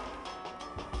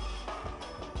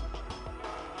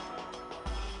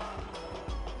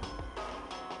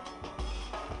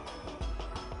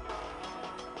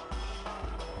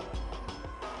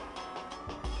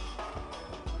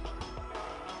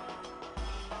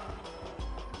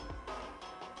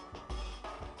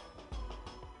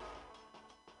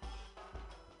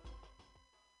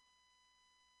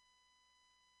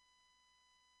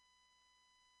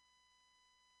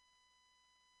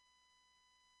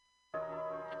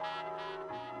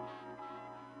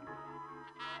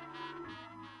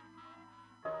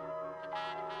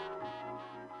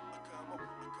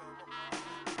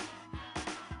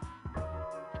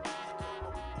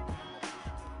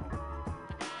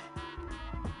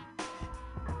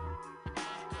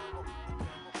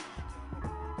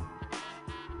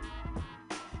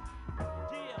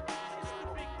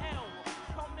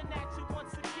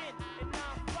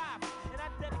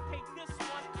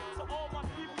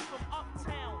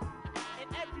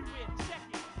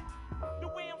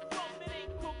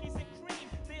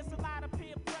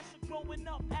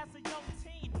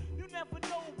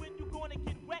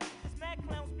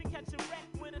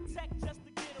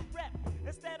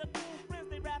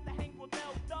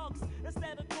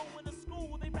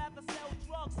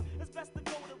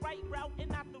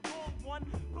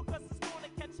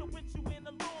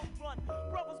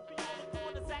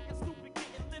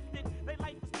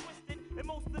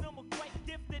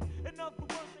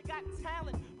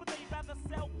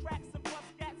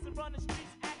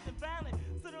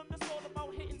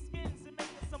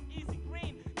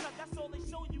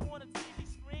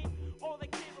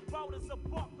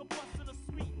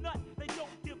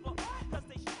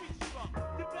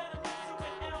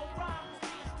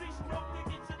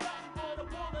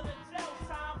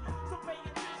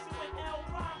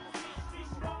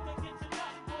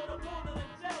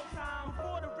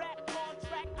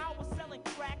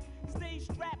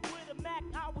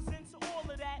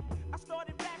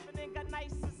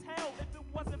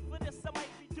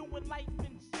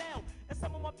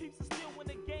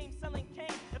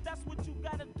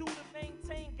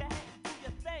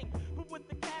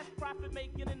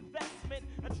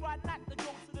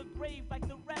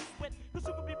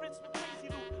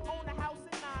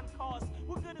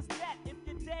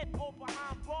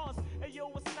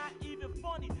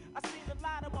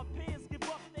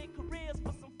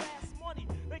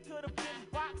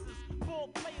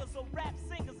 Rap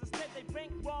singers, instead they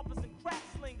bank robbers and crack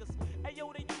slingers.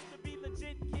 Ayo, they used to be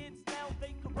legit kids, now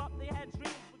they had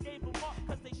dreams but gave them up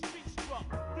cause they street struck.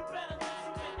 You better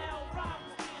listen when L rhymes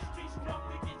being street struck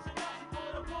to get you up for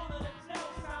the bullet of jail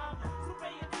time. So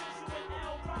pay attention when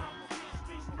L rhymes being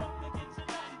street struck to get you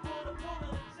up for the bullet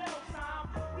of jail time.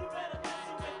 You better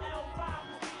listen when L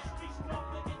rhymes being street struck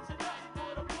to get you up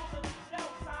for the bullet of jail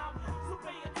time. So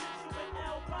pay attention when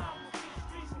L rhymes being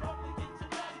street struck to get you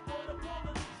up for the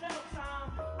bullet of jail time.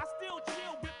 I still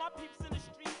chill with my peeps in the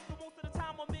streets, but most of the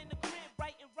time I'm in the crib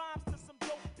writing rhymes to some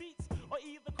dope beats, or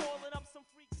either calling up some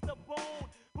freaks to bone.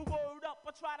 But word up,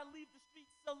 I try to leave the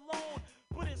streets alone.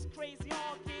 But it's crazy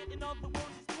hard, kid. In other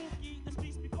words, it's spooky. The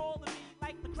streets be calling me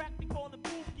like the crack be calling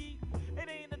boogie. It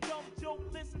ain't a dumb joke.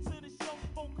 Listen to this young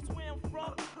folk, 'cause where I'm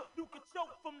from, you can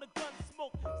choke from the gun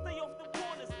smoke. Stay off the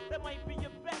corners. That might be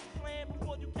your best plan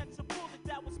before you catch a bullet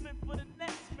that was meant for the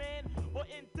next man, or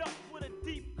end up with a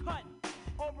deep cut,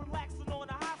 or relaxing on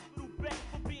a hospital bed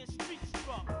for being street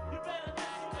struck. You better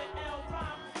listen with L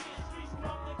rhymes being street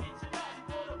struck to get you up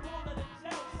for the bullet of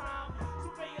jail time. So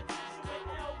pay attention with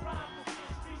L rhymes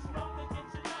being street struck to get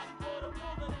you up for the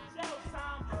bullet of jail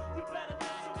time. You better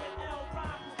listen with L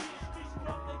rhymes being street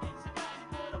struck to get you up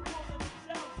for the bullet of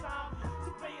jail time. So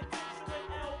pay attention with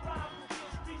L rhymes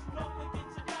being street struck to get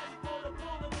you up for the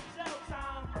bullet of jail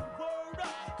time. Word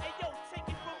up, hey yo, take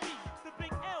it from me, the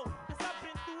big L, 'cause I've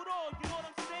been through it all, you know what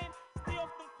I'm saying? Stay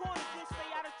off them corners, you'll stay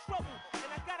out of trouble. And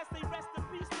I gotta say rest in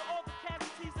peace to all the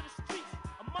casualties of the streets.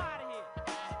 I'm out of here.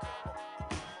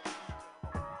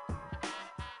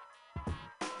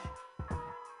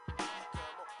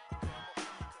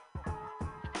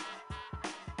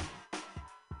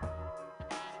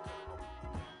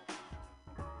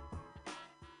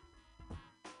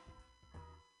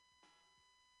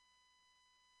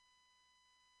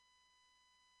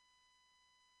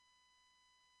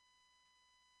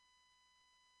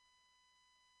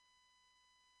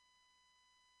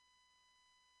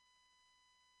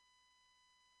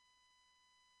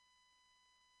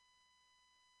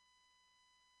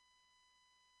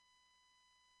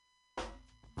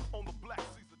 On the black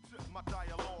Caesar tip, my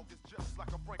dialogue is just like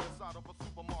a Frankenstein of a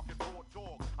supermarket raw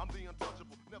dog. I'm the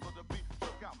untouchable, never to be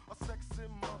took out. A sexy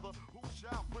mother, who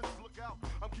child prince look out.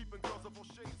 I'm keeping girls of all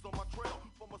shades on my trail,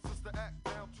 from a sister act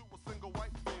down to a single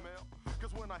white female.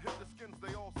 'Cause when I hit the skins,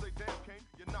 they all say, damn Kane,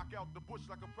 you knock out the bush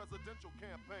like a presidential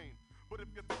campaign. But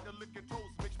if you think the licking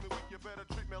toes makes me weak, you better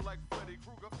treat me like Freddy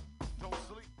Krueger. Don't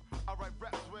sleep. I write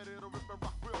raps ready to rip and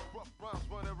rock real rough rhymes,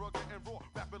 running rugged and raw,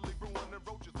 rapidly ruining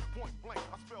roaches. Point blank,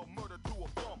 I spell murder to a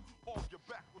bum. All your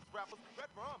backwards rappers, bet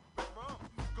rhyme.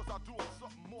 'Cause I do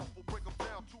something awful, break them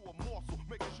down to a morsel,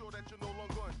 making sure that you're no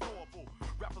longer endurable.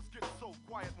 Rappers get so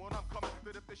quiet when I'm coming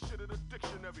that if they shit in a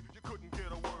dictionary, you couldn't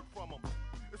get a word from them.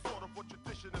 It's sort of a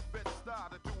tradition in Bed-Stuy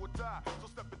to do or die, so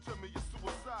step into me, it's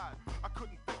suicide. I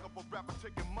couldn't think of a rapper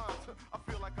taking mine. I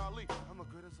feel like Ali, I'm the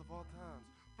greatest of all times.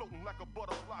 Floating like a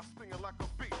butterfly, stinging like a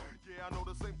bee. Yeah, I know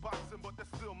this ain't boxing, but that's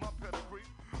still my pedigree.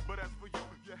 But as for you,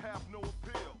 you have no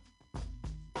appeal.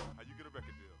 How you get a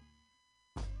record deal?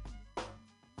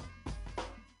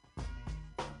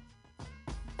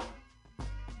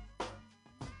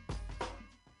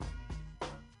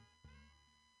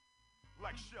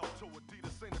 Like Shelto,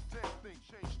 Adidas ain't a damn thing.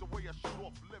 Changed the way I shoot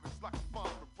off lyrics like a fine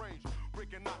range.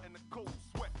 Breaking out in the cold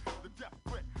sweat, the death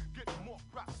threat. Getting more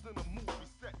props than a movie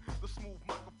set. The smooth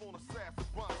microphone assassin,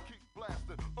 rhymes keep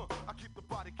blasting. I keep the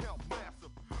body count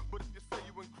massive. But if you say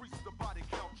you increase the body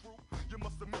count, true, you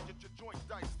must admit that your joint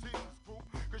dice teams group.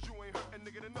 'Cause you ain't hurt a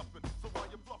nigga to nothing. So why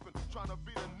you bluffing? Trying to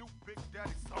be the new Big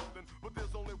Daddy something. But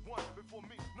there's only one before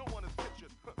me, no one is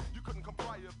pictured. You couldn't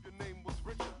comply if your name was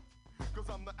Richard. 'Cause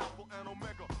I'm the alpha and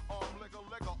omega. Arm,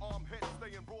 lega, arm, head,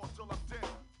 staying raw till I'm dead.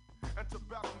 And to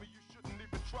battle me, you shouldn't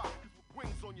even try. 'Cause with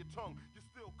wings on your tongue, you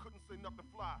still couldn't say nothing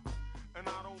fly. And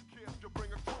I don't care if you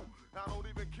bring a crew. I don't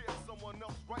even care if someone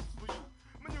else writes for you.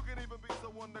 I mean, you can even be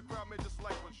someone the crowd may just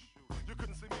like, but shoot, you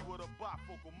couldn't see me with a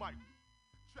bifocal mic.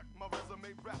 Check my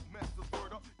resume, rap masters,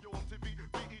 word up. Yo, on TV,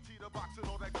 BET, the box, and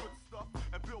all that good stuff.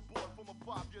 And Billboard from a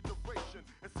 5-year duration.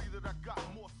 And see that I got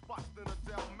more spots than a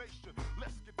Dalmatian.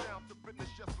 Let's get down to business,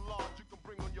 just large. You can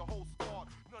bring on your whole squad.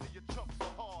 None of your chumps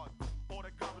are hard. All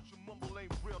that garbage you mumble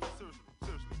ain't real. No,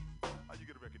 seriously, how you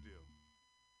get a record deal?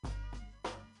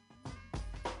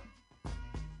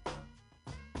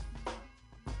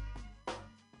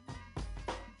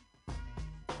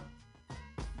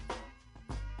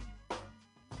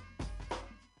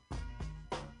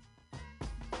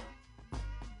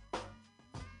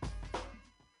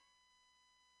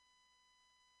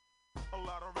 A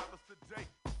lot of rappers today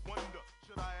wonder,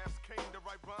 should I ask Kane to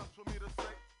write rhymes for me to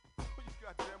say? Well, you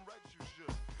goddamn right you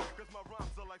should. 'Cause my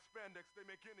rhymes are like spandex, they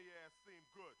make any ass seem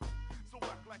good. So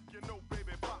act like you know,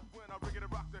 baby, pop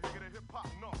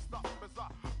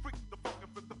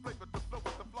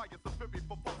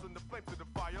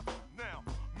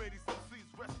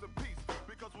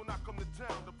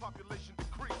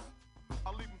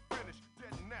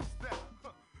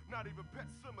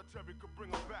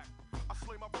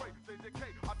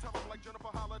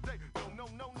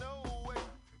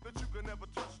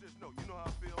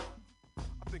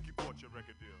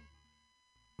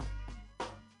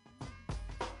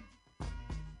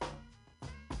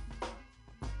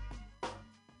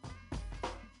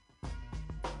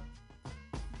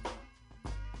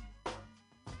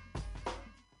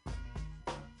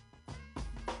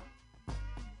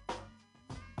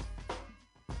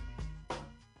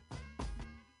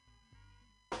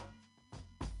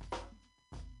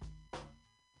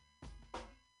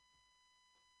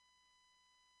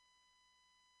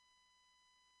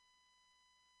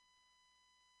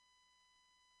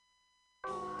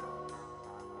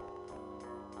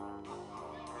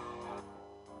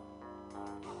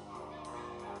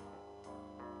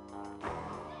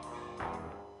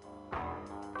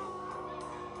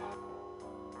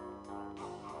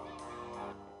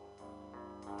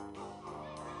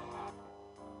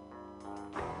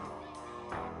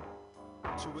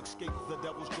to escape the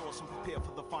devil's jaws and prepare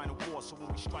for the final war. So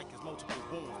when we strike his multiple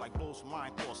wounds like blows from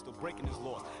iron claws, still breaking his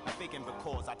laws. Not faking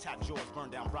because I tap jaws, burn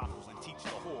down brothels, and teach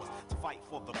the whores to fight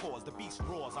for the cause. The beast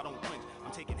roars, I don't cringe.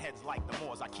 I'm taking heads like the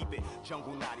Moors. I keep it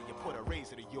jungle naughty, you put a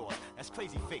razor to yours. That's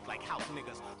crazy fake like house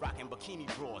niggas, rocking bikini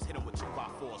drawers, hit 'em with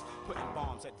 2x4s, putting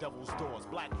bombs at devil's doors.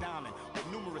 Black diamond with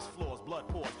numerous flaws, blood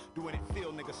pours, doing it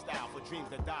field nigga style for dreams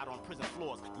that died on prison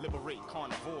floors. Liberate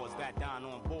carnivores that dine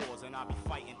on boars, and I'll be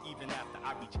fighting even after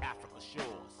I reach Africa's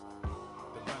shores.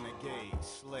 The renegade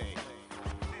slave.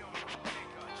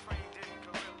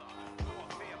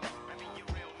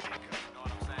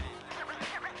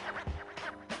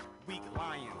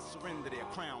 Surrender their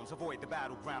crowns, avoid the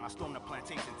battleground. I storm the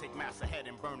plantation, take mass ahead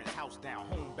and burn his house down.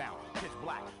 Homebound, pitch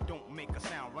black, don't make a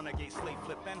sound. Renegade slave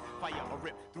flippin', fire a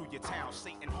rip through your town.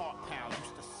 Satan heart pound,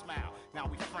 used to smile, now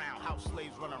we frown. House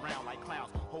slaves run around like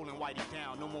clowns, holding whitey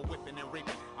down. No more whipping and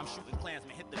raping, I'm shooting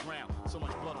Klansmen, hit the ground. So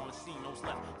much blood on the scene, nose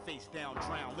left, face down,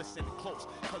 drown. Listen close,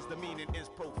 cause the meaning is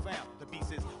profound. The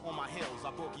beast is on my heels,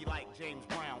 I boogie like James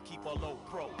Brown. Keep a low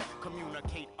pro,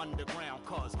 communicate underground,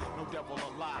 cause no devil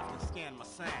alive can scan my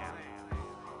sound.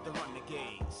 The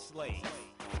renegade slave.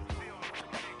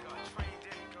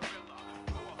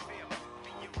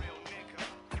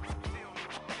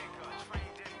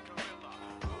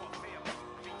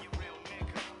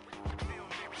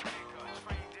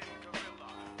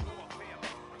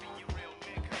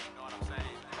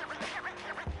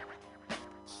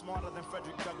 Smarter than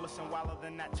Frederick Douglass and wilder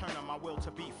than Nat Turner. My will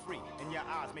to be free in your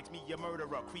eyes makes me a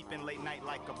murderer, creeping late night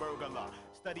like a burglar.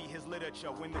 Study his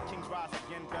literature. When the kings rise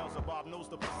again, Beelzebub knows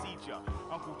the procedure.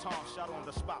 Uncle Tom shot on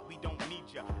the spot, we don't need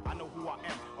ya. I know who I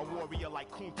am, a warrior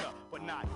like Kunta, but not